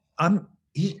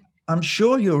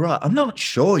sure you're right. I'm not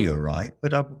sure you're right,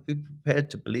 but I'll be prepared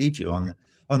to believe you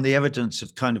on the evidence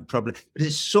of kind of problem. But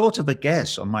it's sort of a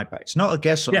guess on my part. It's not a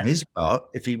guess on his part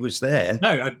if he was there.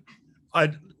 No, I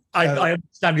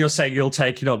understand you're saying you'll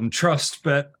take it on trust,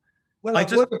 but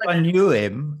I knew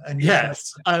him. And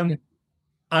yes,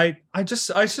 I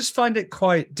just find it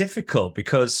quite difficult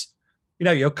because, you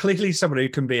know, you're clearly someone who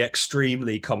can be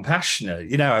extremely compassionate.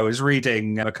 You know, I was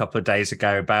reading a couple of days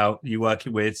ago about you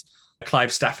working with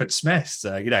Clive Stafford Smith,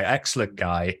 excellent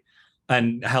guy,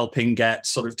 and helping get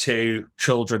sort of 2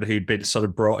 children who'd been sort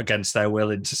of brought against their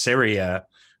will into Syria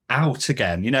out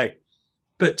again. You know,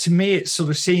 But to me, it sort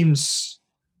of seems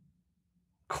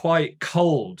quite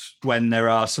cold when there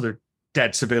are sort of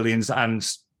dead civilians and,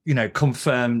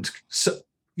 confirmed,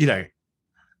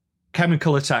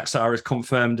 chemical attacks that are as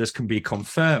confirmed as can be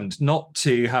confirmed, not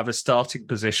to have a starting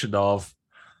position of,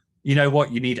 you know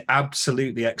what, you need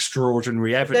absolutely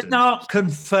extraordinary evidence. They're not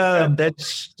confirmed.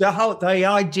 The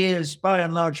ideas, by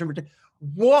and large,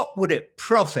 what would it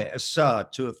profit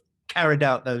Assad to have carried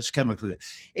out those chemical?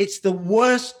 It's the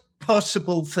worst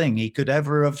possible thing he could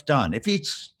ever have done. If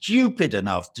he's stupid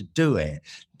enough to do it,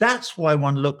 that's why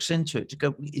one looks into it to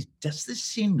go, does this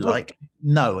seem like?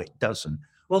 No, it doesn't.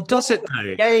 Well, does it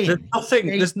though?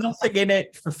 There's nothing in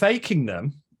it for faking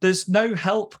them. There's no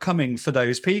help coming for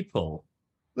those people.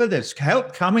 Well, there's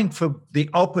help coming for the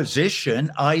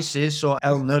opposition, ISIS or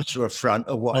al-Nusra Front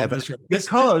or whatever,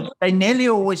 because they nearly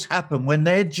always happen when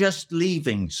they're just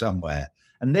leaving somewhere.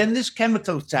 And then this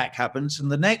chemical attack happens,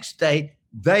 and the next day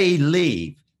they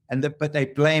leave, but they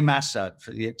blame Assad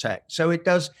for the attack. So it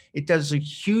does a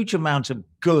huge amount of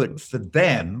good for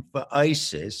them, for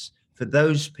ISIS, for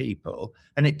those people,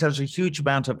 and it does a huge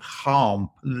amount of harm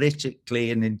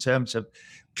politically and in terms of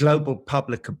global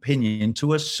public opinion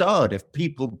to Assad if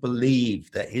people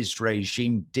believe that his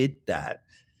regime did that.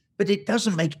 But it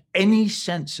doesn't make any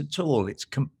sense at all. It's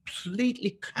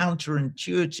completely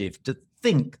counterintuitive to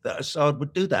think that Assad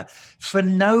would do that for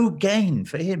no gain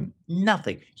for him.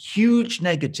 Nothing. Huge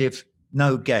negative,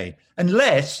 no gain.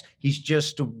 Unless he's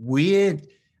just a weird...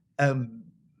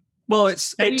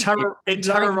 it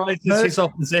terrorizes his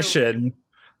opposition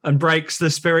and breaks the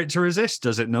spirit to resist,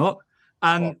 does it not?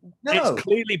 And it's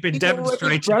clearly been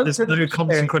demonstrated there's no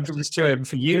consequences to him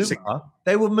for using it.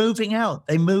 They were moving out.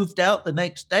 They moved out the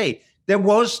next day. There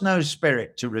was no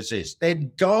spirit to resist.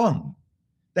 They'd gone.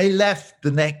 They left the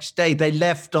next day. They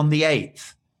left on the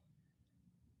 8th.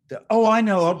 I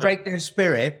know, I'll break their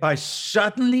spirit by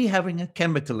suddenly having a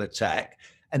chemical attack.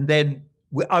 And then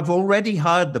I've already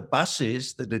hired the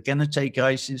buses that are going to take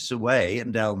ISIS away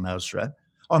and al-Nusra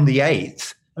on the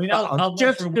 8th. I mean, I'll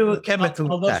just do a chemical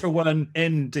I'll look for one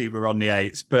in Dover on the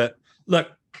 8th, but look,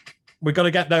 we've got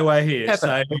to get nowhere here. It's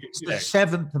the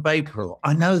 7th of April.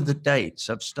 I know the dates.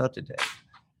 I've studied it.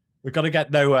 We've got to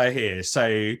get nowhere here.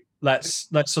 So let's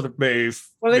sort of move.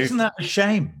 Well, isn't that a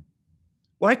shame?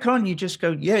 Why can't you just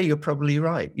go, yeah, you're probably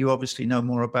right. You obviously know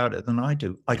more about it than I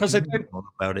do. I know more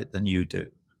about it than you do.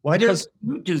 Why don't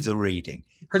you do the reading?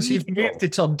 Because you've moved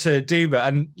it on to Dover.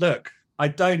 And look,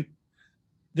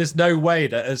 there's no way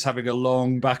that us having a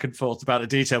long back and forth about the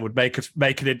detail would make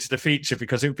it into the feature,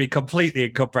 because it would be completely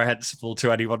incomprehensible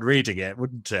to anyone reading it,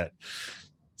 wouldn't it?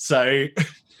 So,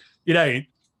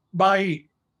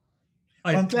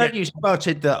 I'm glad you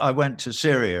spotted that I went to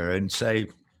Syria and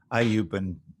saved Ayub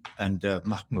and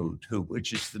Mahmoud,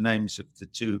 which is the names of the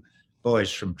two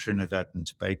boys from Trinidad and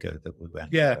Tobago that we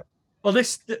went. Yeah. To. Well,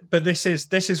 this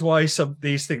is why some of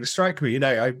these things strike me.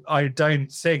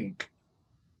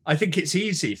 I think it's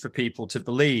easy for people to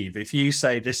believe if you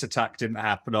say this attack didn't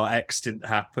happen or X didn't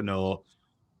happen or,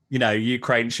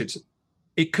 Ukraine should.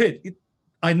 It could.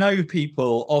 I know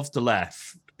people of the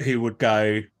left who would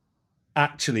go,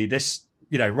 actually, this,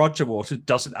 Roger Waters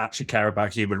doesn't actually care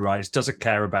about human rights, doesn't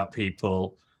care about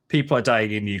people. People are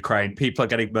dying in Ukraine. People are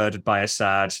getting murdered by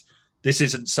Assad. This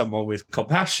isn't someone with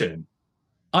compassion.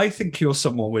 I think you're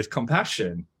someone with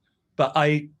compassion, but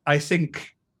I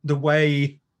think the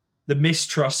way the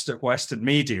mistrust of Western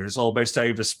media is almost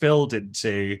overspilled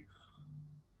into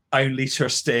only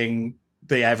trusting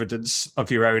the evidence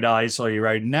of your own eyes or your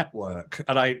own network.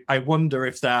 And I wonder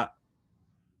if that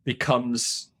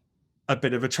becomes a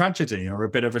bit of a tragedy or a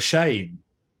bit of a shame.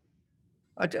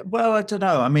 I don't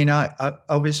know. I mean, I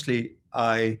obviously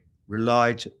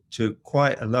relied to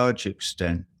quite a large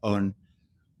extent on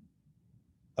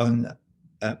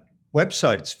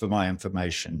websites for my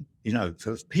information,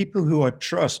 for people who I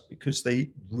trust, because they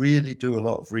really do a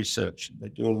lot of research. They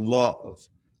do a lot of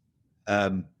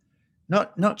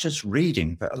not just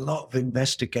reading, but a lot of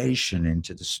investigation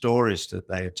into the stories that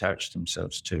they attach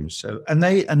themselves to. So, and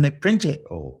they print it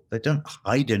all. They don't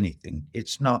hide anything.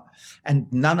 It's not, and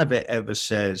none of it ever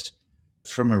says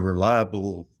from a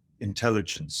reliable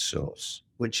intelligence source,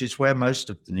 which is where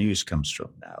most of the news comes from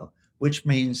now, which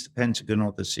means the Pentagon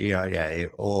or the CIA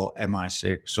or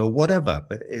MI6 or whatever,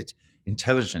 but it's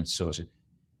intelligence sources.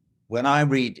 When I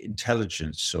read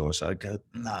intelligence source, I go,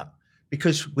 no,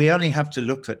 because we only have to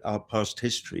look at our past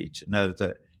history to know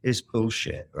that it's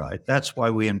bullshit, right? That's why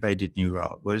we invaded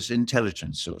Iraq, whereas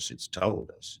intelligence sources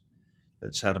told us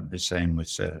that Saddam Hussein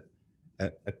was a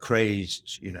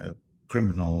crazed,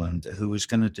 criminal and who was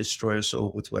going to destroy us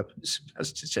all with weapons of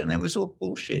mass destruction. And it was all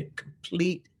bullshit,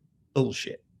 complete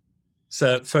bullshit.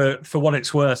 So for what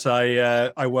it's worth,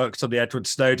 I worked on the Edward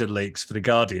Snowden leaks for The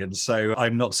Guardian, so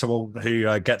I'm not someone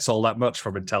who gets all that much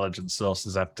from intelligence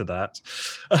sources after that.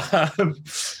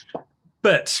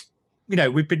 But,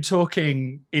 we've been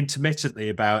talking intermittently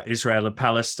about Israel and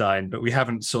Palestine, but we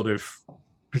haven't sort of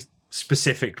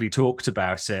specifically talked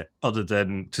about it other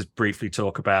than to briefly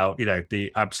talk about,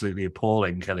 the absolutely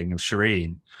appalling killing of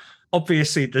Shireen.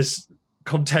 Obviously, there's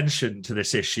contention to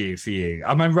this issue for you.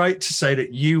 Am I right to say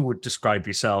that you would describe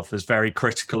yourself as very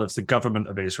critical of the government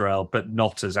of Israel, but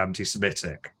not as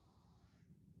anti-Semitic?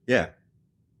 Yeah.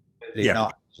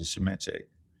 Not anti-Semitic.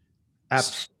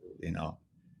 Absolutely not.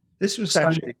 This was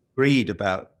actually agreed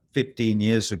about 15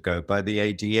 years ago by the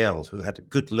ADL, who had a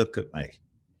good look at me.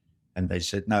 And they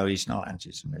said, no, he's not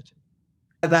anti-Semitic.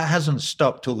 That hasn't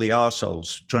stopped all the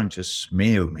arseholes trying to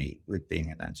smear me with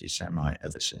being an anti-Semite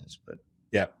ever since. But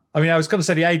yeah. I mean, I was going to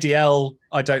say the ADL,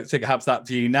 I don't think have that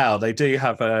view now. They do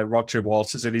have Roger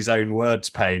Waters in his own words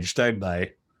page, don't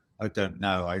they? I don't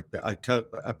know. I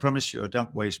promise you, I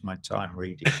don't waste my time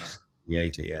reading the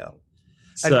ADL.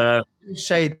 So, you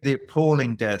say the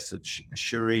appalling deaths of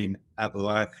Shireen Abu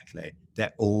Akleh,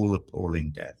 they're all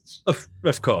appalling deaths.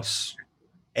 Of course.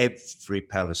 Every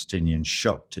Palestinian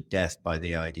shot to death by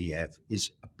the IDF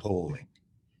is appalling.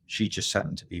 She just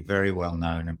happened to be very well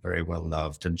known and very well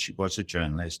loved, and she was a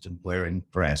journalist and we're in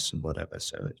press and whatever.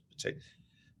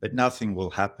 But nothing will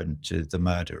happen to the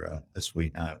murderer, as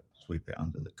we know. Sweep it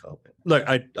under the carpet. Look,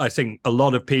 I think a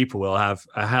lot of people will have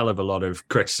a hell of a lot of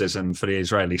criticism for the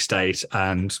Israeli state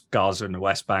and Gaza and the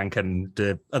West Bank and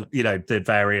the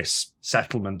various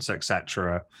settlements,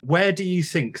 etc. Where do you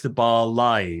think the bar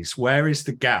lies? Where is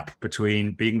the gap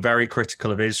between being very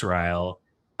critical of Israel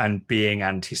and being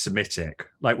anti-Semitic?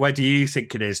 Like, where do you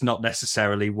think it is? Not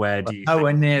necessarily where do you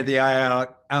nowhere near the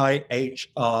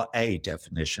IHRA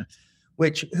definition,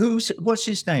 what's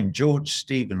his name? George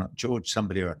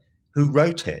somebody who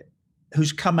wrote it,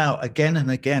 who's come out again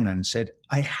and again and said,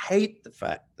 I hate the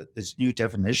fact that this new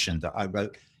definition that I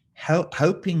wrote,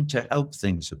 hoping to help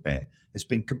things a bit, has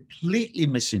been completely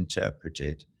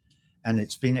misinterpreted, and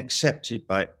it's been accepted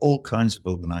by all kinds of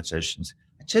organizations.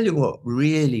 I tell you what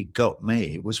really got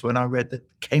me was when I read that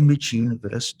Cambridge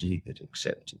University had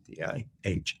accepted the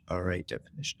IHRA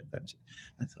definition of anti.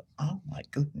 I thought, oh my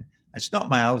goodness. It's not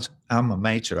my alma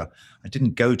mater. I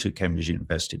didn't go to Cambridge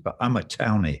University, but I'm a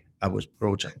townie. I was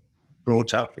brought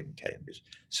up in Cambridge.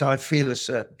 So I feel a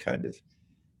certain kind of,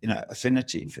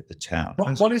 affinity for the town.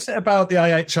 What is it about the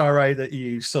IHRA that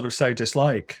you sort of so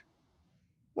dislike?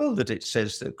 Well, that it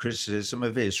says that criticism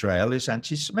of Israel is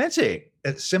anti-Semitic.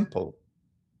 It's simple.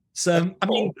 So, I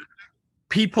mean,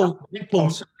 people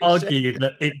argue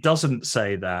that it doesn't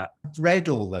say that. I've read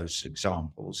all those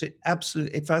examples. It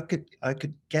absolutely, if I could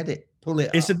get it, pull it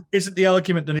up. Isn't the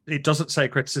argument that it doesn't say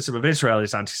criticism of Israel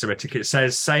is anti-Semitic? It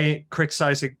says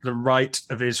criticizing the right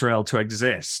of Israel to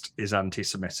exist is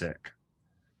anti-Semitic.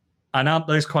 And aren't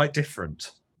those quite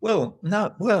different? Well,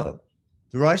 no. Well,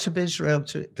 the right of Israel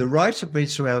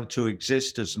to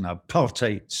exist as an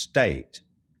apartheid state.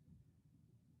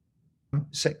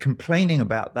 Complaining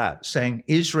about that, saying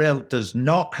Israel does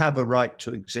not have a right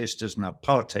to exist as an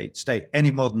apartheid state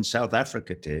any more than South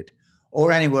Africa did,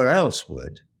 or anywhere else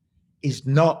would, is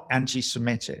not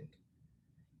anti-Semitic.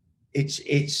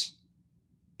 It's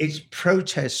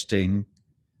protesting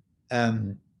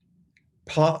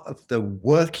part of the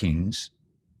workings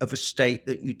of a state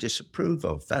that you disapprove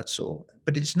of. That's all.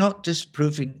 But it's not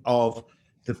disapproving of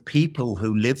the people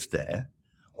who live there.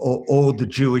 Or the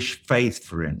Jewish faith,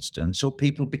 for instance, or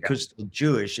people because they're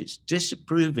Jewish. It's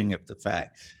disapproving of the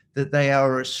fact that they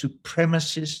are a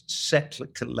supremacist, settler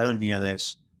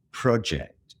colonialist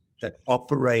project that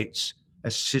operates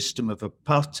a system of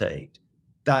apartheid.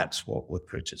 That's what we're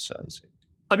criticizing.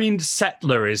 I mean,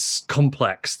 settler is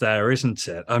complex there, isn't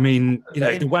it? I mean,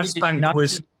 the West Bank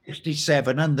was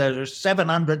 1957, and there are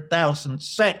 700,000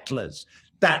 settlers.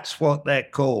 That's what they're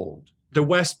called. The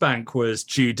West Bank was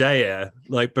Judea,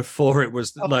 before it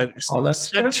was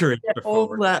centuries before.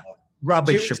 All that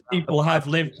rubbish. Jewish people have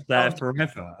lived there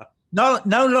forever. No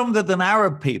longer than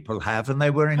Arab people have, and they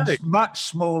were in much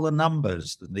smaller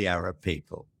numbers than the Arab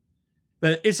people.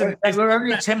 But they were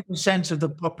only 10% of the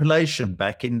population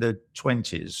back in the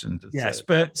 20s. Yes,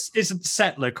 but isn't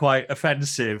settler quite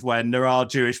offensive when there are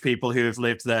Jewish people who have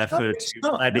lived there for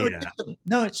millennia?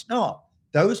 No, it's not.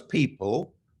 Those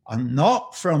people are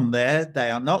not from there. They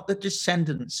are not the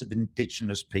descendants of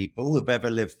indigenous people who've ever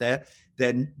lived there.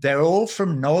 They're all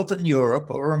from Northern Europe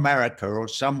or America or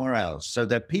somewhere else. So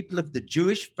they're people of the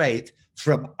Jewish faith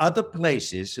from other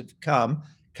places who've come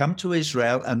to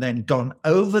Israel and then gone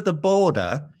over the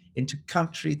border into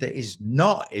country that is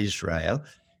not Israel,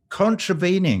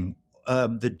 contravening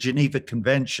the Geneva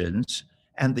Conventions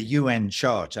and the UN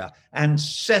Charter, and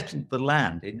settled the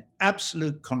land in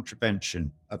absolute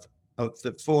contravention of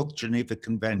the Fourth Geneva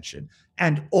Convention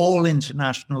and all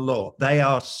international law. They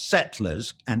are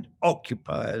settlers and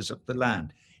occupiers of the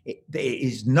land. It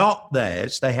is not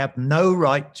theirs. They have no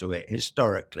right to it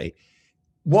historically.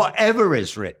 Whatever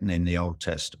is written in the Old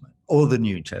Testament or the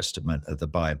New Testament of the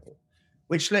Bible,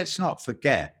 which, let's not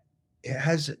forget, it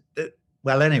has,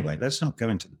 well, anyway, let's not go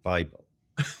into the Bible.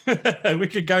 We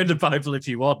could go into the Bible if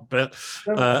you want, but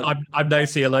I'm no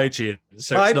theologian,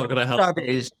 so Bible it's not going to help.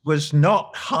 Studies was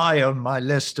not high on my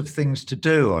list of things to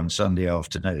do on Sunday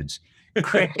afternoons.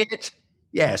 Cricket,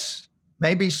 yes.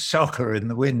 Maybe soccer in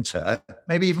the winter,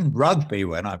 maybe even rugby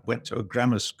when I went to a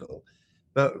grammar school.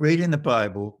 But reading the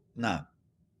Bible, no.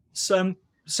 So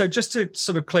just to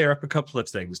sort of clear up a couple of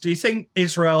things, do you think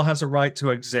Israel has a right to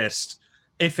exist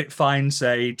if it finds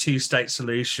a two-state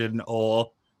solution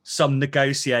or some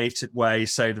negotiated way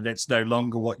so that it's no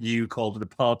longer what you called an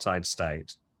apartheid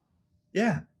state?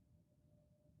 Yeah.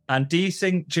 And do you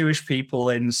think Jewish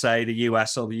people in, say, the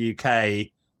US or the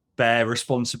UK bear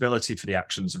responsibility for the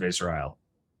actions of Israel?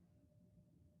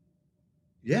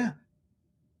 Yeah.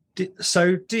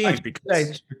 So do you?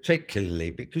 Because, particularly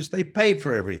because they pay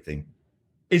for everything.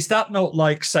 Is that not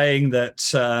like saying that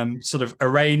sort of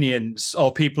Iranians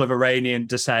or people of Iranian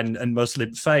descent and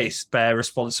Muslim faith bear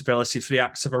responsibility for the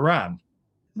acts of Iran?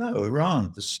 No,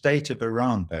 Iran, the state of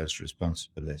Iran bears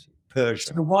responsibility.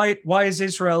 Persia. So why is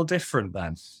Israel different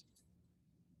then?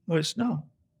 Well, it's not.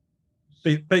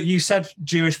 But you said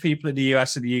Jewish people in the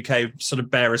US and the UK sort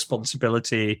of bear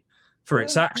responsibility for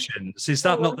its actions. Is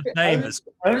that not the same as...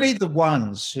 Only the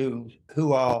ones who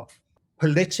are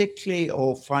politically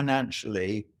or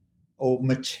financially or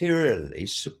materially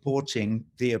supporting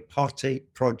the apartheid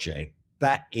project,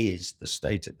 that is the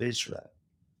state of Israel.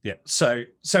 Yeah. So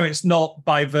it's not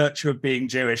by virtue of being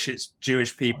Jewish, it's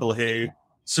Jewish people who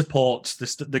support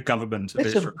the government of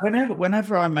Israel.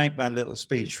 Whenever I make my little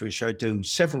speech, which I do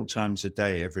several times a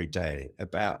day, every day,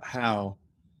 about how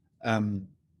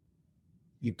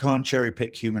you can't cherry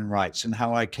pick human rights and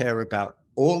how I care about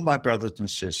all my brothers and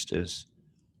sisters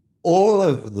all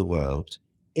over the world,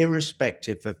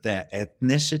 irrespective of their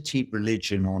ethnicity,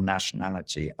 religion, or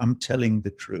nationality, I'm telling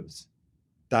the truth.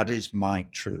 That is my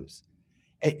truth.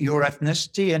 Your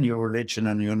ethnicity and your religion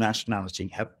and your nationality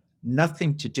have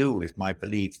nothing to do with my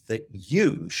belief that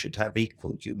you should have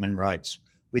equal human rights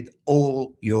with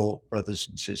all your brothers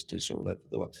and sisters all over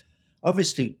the world.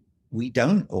 Obviously, we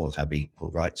don't all have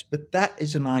equal rights, but that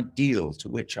is an ideal to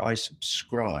which I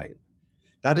subscribe.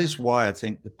 That is why I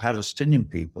think the Palestinian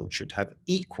people should have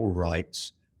equal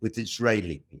rights with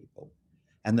Israeli people,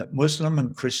 and that Muslim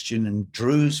and Christian and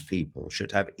Druze people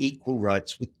should have equal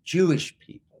rights with Jewish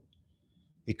people,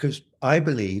 because I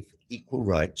believe equal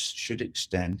rights should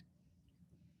extend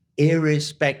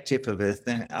irrespective of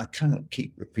everything. I cannot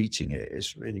keep repeating it.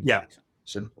 It's really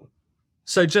simple.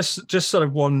 So just sort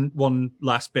of one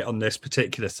last bit on this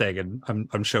particular thing, and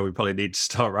I'm sure we probably need to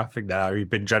start wrapping now. You've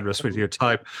been generous with your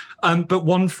time. But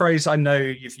one phrase I know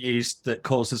you've used that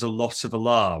causes a lot of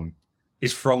alarm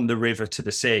is from the river to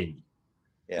the sea.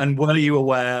 Yeah. And are you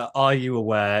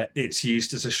aware it's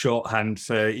used as a shorthand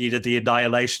for either the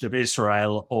annihilation of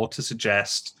Israel or to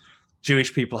suggest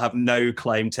Jewish people have no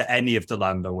claim to any of the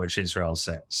land on which Israel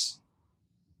sits?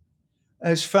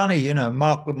 It's funny,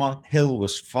 Mark Lamont Hill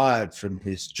was fired from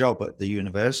his job at the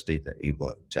university that he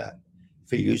worked at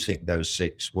for using those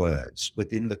 6 words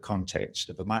within the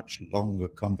context of a much longer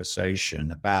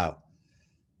conversation about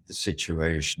the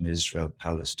situation, Israel,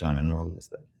 Palestine, and all of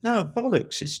that. No,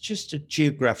 bollocks. It's just a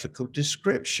geographical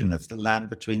description of the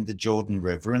land between the Jordan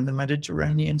River and the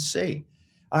Mediterranean Sea.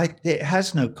 It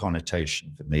has no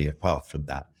connotation for me apart from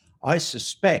that. I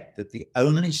suspect that the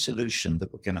only solution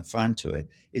that we're going to find to it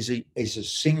is a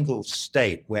single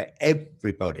state where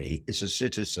everybody is a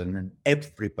citizen and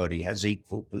everybody has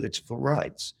equal political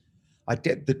rights.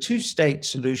 The two-state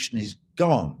solution is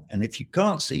gone. And if you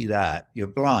can't see that, you're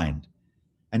blind.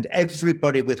 And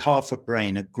everybody with half a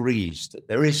brain agrees that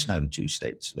there is no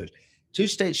two-state solution.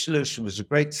 Two-state solution was a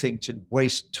great thing to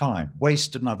waste time,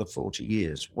 waste another 40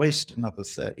 years, waste another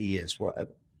 30 years,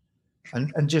 whatever.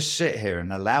 And just sit here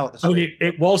and allow it.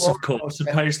 It was, of course,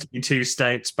 supposed to be 2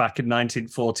 states back in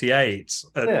 1948.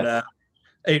 And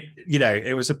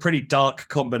it was a pretty dark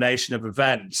combination of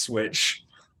events, which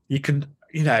you can,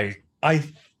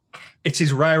 it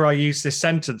is rare I use this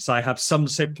sentence. I have some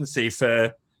sympathy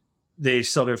for the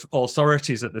sort of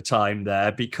authorities at the time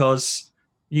there, because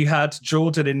you had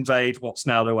Jordan invade what's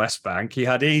now the West Bank. You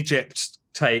had Egypt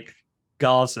take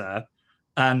Gaza,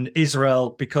 and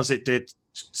Israel, because it did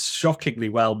shockingly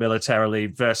well militarily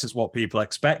versus what people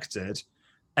expected,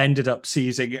 ended up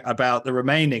seizing about the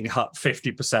remaining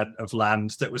 50% of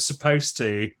land that was supposed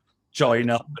to join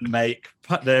up and make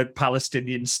the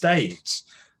Palestinian state.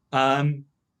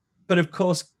 But of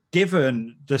course,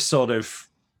 given the sort of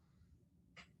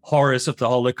horrors of the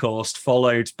Holocaust,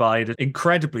 followed by the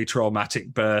incredibly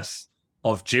traumatic birth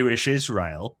of Jewish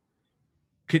Israel,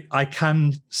 I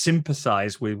can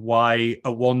sympathize with why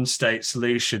a one-state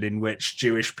solution in which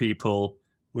Jewish people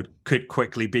could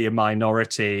quickly be a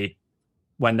minority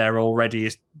when they're already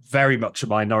very much a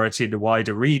minority in the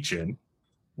wider region,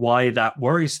 why that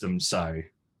worries them so.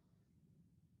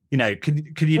 You know,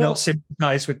 can you not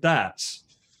sympathize with that?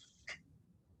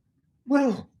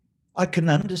 Well, I can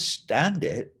understand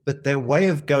it, but their way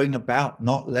of going about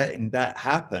not letting that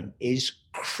happen is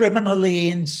criminally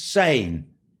insane.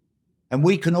 And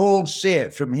we can all see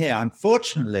it from here.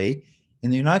 Unfortunately,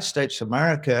 in the United States of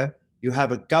America, you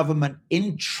have a government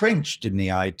entrenched in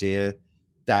the idea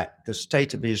that the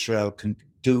state of Israel can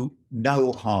do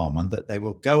no harm and that they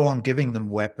will go on giving them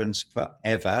weapons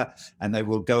forever. And they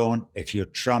will go on, if you're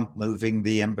Trump, moving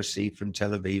the embassy from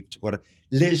Tel Aviv to whatever.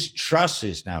 Liz Truss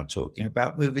is now talking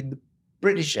about moving the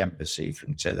British embassy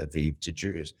from Tel Aviv to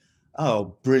Jerusalem.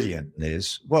 Oh, brilliant,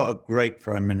 Liz. What a great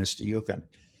prime minister you're going to.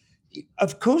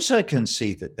 Of course, I can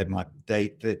see that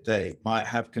they might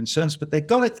have concerns, but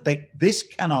this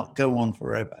cannot go on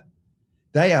forever.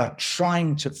 They are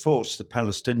trying to force the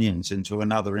Palestinians into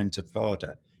another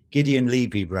intifada. Gideon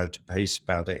Levy wrote a piece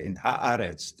about it in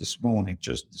Haaretz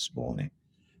just this morning.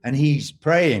 And he's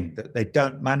praying that they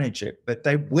don't manage it, but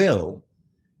they will,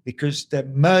 because they're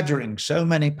murdering so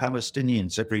many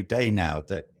Palestinians every day now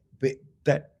that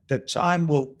the time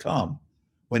will come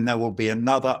when there will be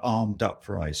another armed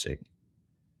uprising,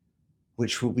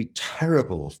 which will be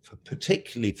terrible,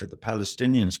 particularly for the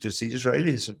Palestinians, because the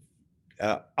Israelis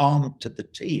are armed to the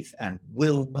teeth and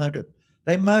will murder.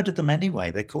 They murder them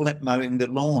anyway. They call it mowing the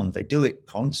lawn. They do it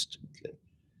constantly.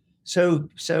 So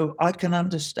I can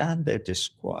understand their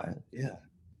disquiet. Yeah,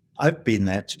 I've been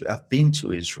there. I've been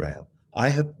to Israel. I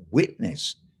have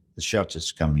witnessed the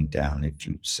shutters coming down if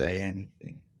you say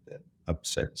anything that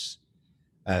upsets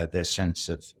their sense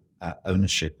of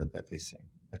ownership of everything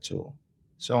at all.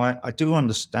 So I do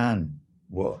understand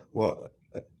what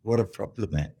a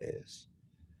problem it is.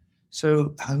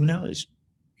 So who knows?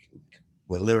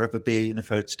 Will there ever be a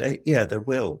unified state? Yeah, there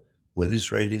will. Will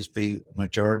Israelis be a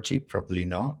majority? Probably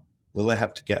not. Will they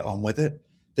have to get on with it?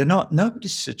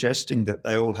 Nobody's suggesting that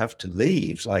they all have to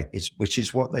leave, which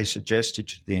is what they suggested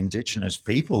to the indigenous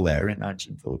people there in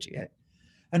 1948.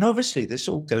 And obviously, this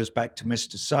all goes back to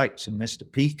Mr. Sykes and Mr.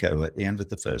 Pico at the end of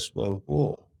the First World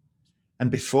War. And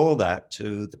before that,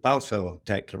 to the Balfour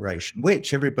Declaration,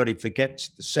 which everybody forgets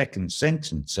the second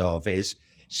sentence of is,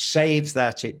 save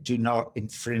that it do not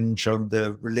infringe on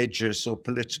the religious or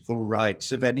political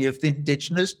rights of any of the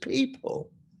indigenous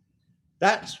people.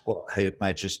 That's what His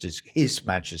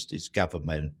Majesty's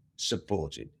government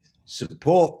supported.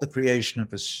 Support the creation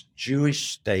of a Jewish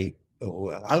state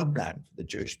or a homeland for the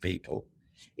Jewish people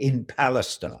in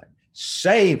Palestine.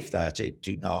 Save that it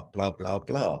do not blah, blah,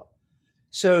 blah.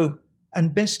 So,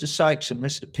 and Mr. Sykes and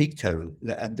Mr. Pico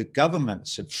and the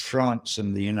governments of France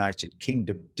and the United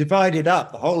Kingdom divided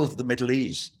up the whole of the Middle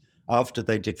East after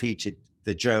they defeated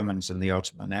the Germans and the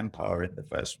Ottoman Empire in the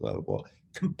First World War,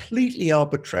 completely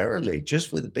arbitrarily,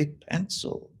 just with a big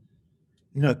pencil,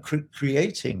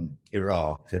 creating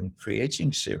Iraq and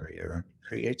creating Syria and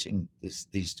creating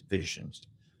these divisions.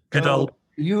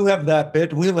 You have that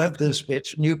bit, we'll have this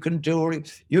bit, and you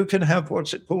can have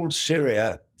what's it called,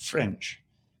 Syria, French.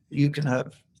 You can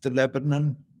have the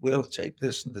Lebanon, we'll take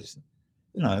this and this.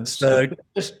 So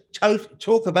just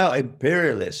talk about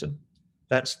imperialism.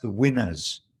 That's the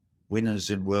winners. Winners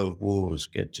in world wars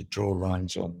get to draw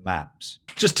lines on maps.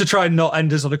 Just to try and not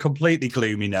end us on a completely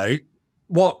gloomy note,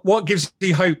 what gives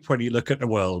you hope when you look at the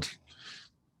world?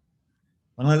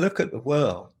 When I look at the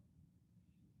world,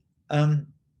 funny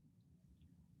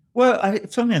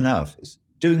enough,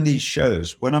 doing these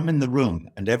shows, when I'm in the room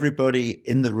and everybody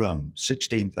in the room,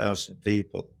 16,000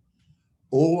 people,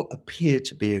 all appear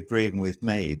to be agreeing with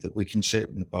me that we can sit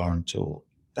in the bar and talk,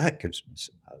 that gives me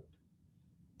some hope.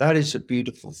 That is a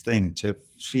beautiful thing to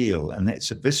feel, and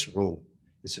it's a visceral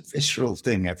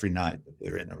thing every night that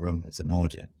we're in a room with an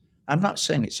audience. I'm not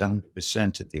saying it's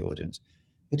 100% of the audience,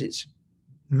 but it's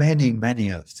many, many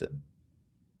of them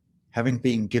having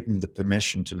been given the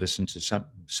permission to listen to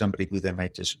somebody who they may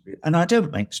disagree. And I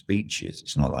don't make speeches.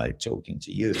 It's not like talking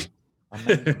to you.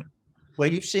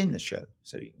 Well, you've seen the show.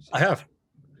 So I have.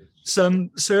 So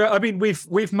I mean,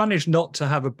 we've managed not to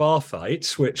have a bar fight,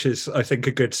 which is, I think,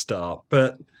 a good start.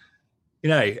 But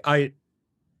I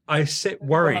sit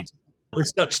worried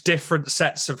with such different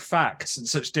sets of facts and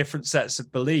such different sets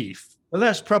of belief. Well,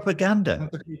 that's propaganda.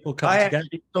 People come I together.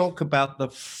 actually talk about the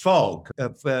fog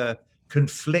of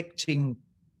conflicting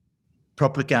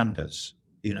propagandas,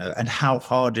 and how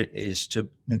hard it is to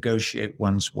negotiate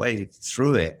one's way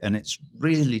through it. And it's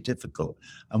really difficult.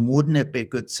 And wouldn't it be a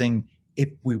good thing if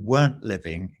we weren't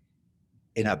living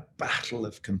in a battle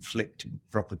of conflicting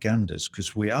propagandas?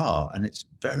 Because we are, and it's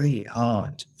very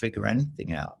hard to figure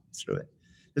anything out through it.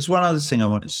 There's one other thing I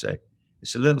want to say.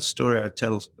 It's a little story I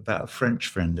tell about a French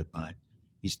friend of mine.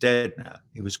 He's dead now.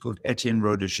 He was called Etienne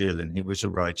Rodegil, and he was a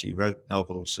writer. He wrote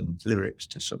novels and lyrics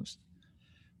to some.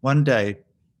 One day,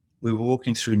 we were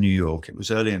walking through New York. It was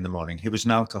early in the morning. He was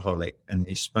an alcoholic, and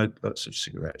he smoked lots of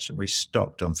cigarettes. And we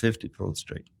stopped on 54th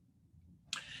Street.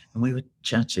 And we were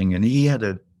chatting, and he had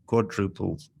a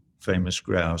quadruple famous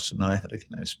grouse, and I had an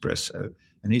espresso.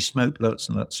 And he smoked lots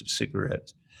and lots of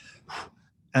cigarettes.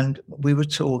 And we were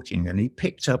talking, and he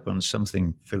picked up on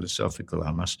something philosophical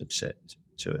I must have said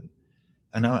to him.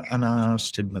 And I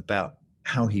asked him about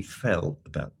how he felt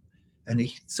about, and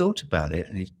he thought about it,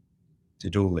 and he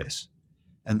did all this.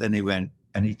 And then he went,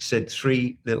 and he said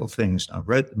three little things. I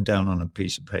wrote them down on a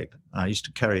piece of paper. I used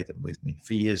to carry them with me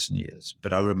for years and years,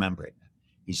 but I remember it.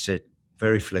 He said,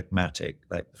 very phlegmatic,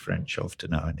 like the French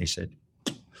often are, and he said,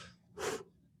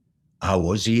 I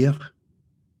was here.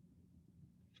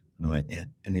 And I went, yeah.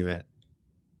 And he went,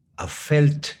 I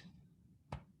felt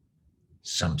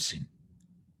something.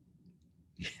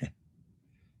 Yeah.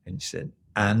 And he said,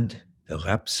 and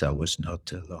perhaps I was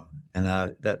not alone. And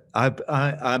I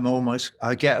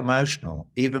get emotional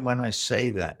even when I say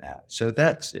that now. So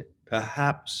that's it.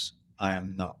 Perhaps I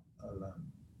am not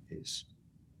alone is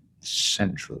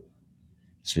central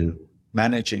to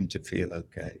managing to feel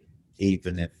okay,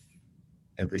 even if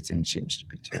everything seems to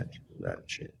be tangible. That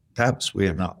shit. Perhaps we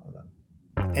are not alone.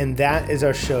 And that is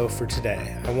our show for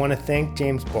today. I want to thank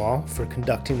James Ball for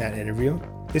conducting that interview.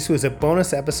 This was a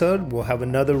bonus episode. We'll have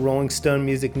another Rolling Stone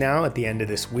Music Now at the end of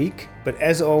this week. But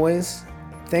as always,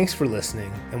 thanks for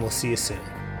listening, and we'll see you soon.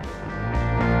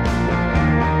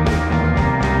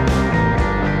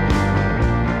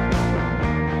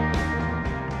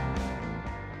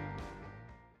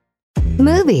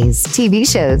 Movies, TV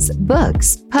shows,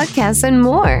 books, podcasts, and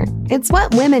more. It's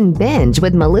What Women Binge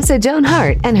with Melissa Joan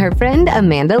Hart and her friend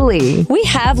Amanda Lee. We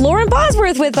have Lauren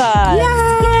Bosworth with us.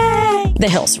 Yay! The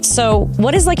Hills. So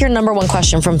what is your number one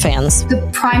question from fans? The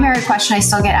primary question I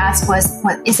still get asked was,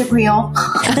 "What is it real?"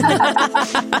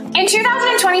 In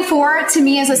 2024, to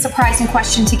me, is a surprising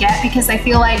question to get because I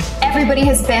feel like everybody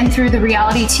has been through the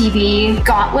reality TV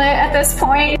gauntlet at this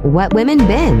point. What Women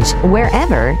Binge,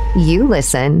 wherever you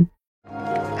listen.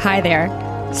 Hi there.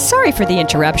 Sorry for the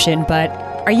interruption, but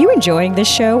are you enjoying this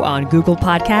show on Google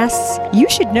Podcasts? You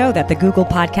should know that the Google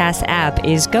Podcasts app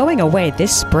is going away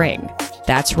this spring.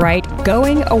 That's right,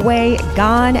 going away,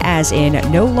 gone as in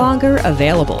no longer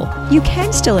available. You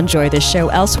can still enjoy this show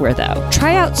elsewhere though.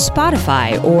 Try out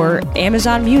Spotify or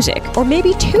Amazon Music, or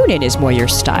maybe TuneIn is more your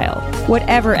style.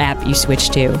 Whatever app you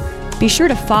switch to, be sure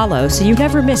to follow so you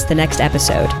never miss the next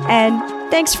episode. And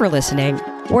thanks for listening,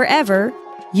 wherever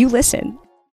you listen.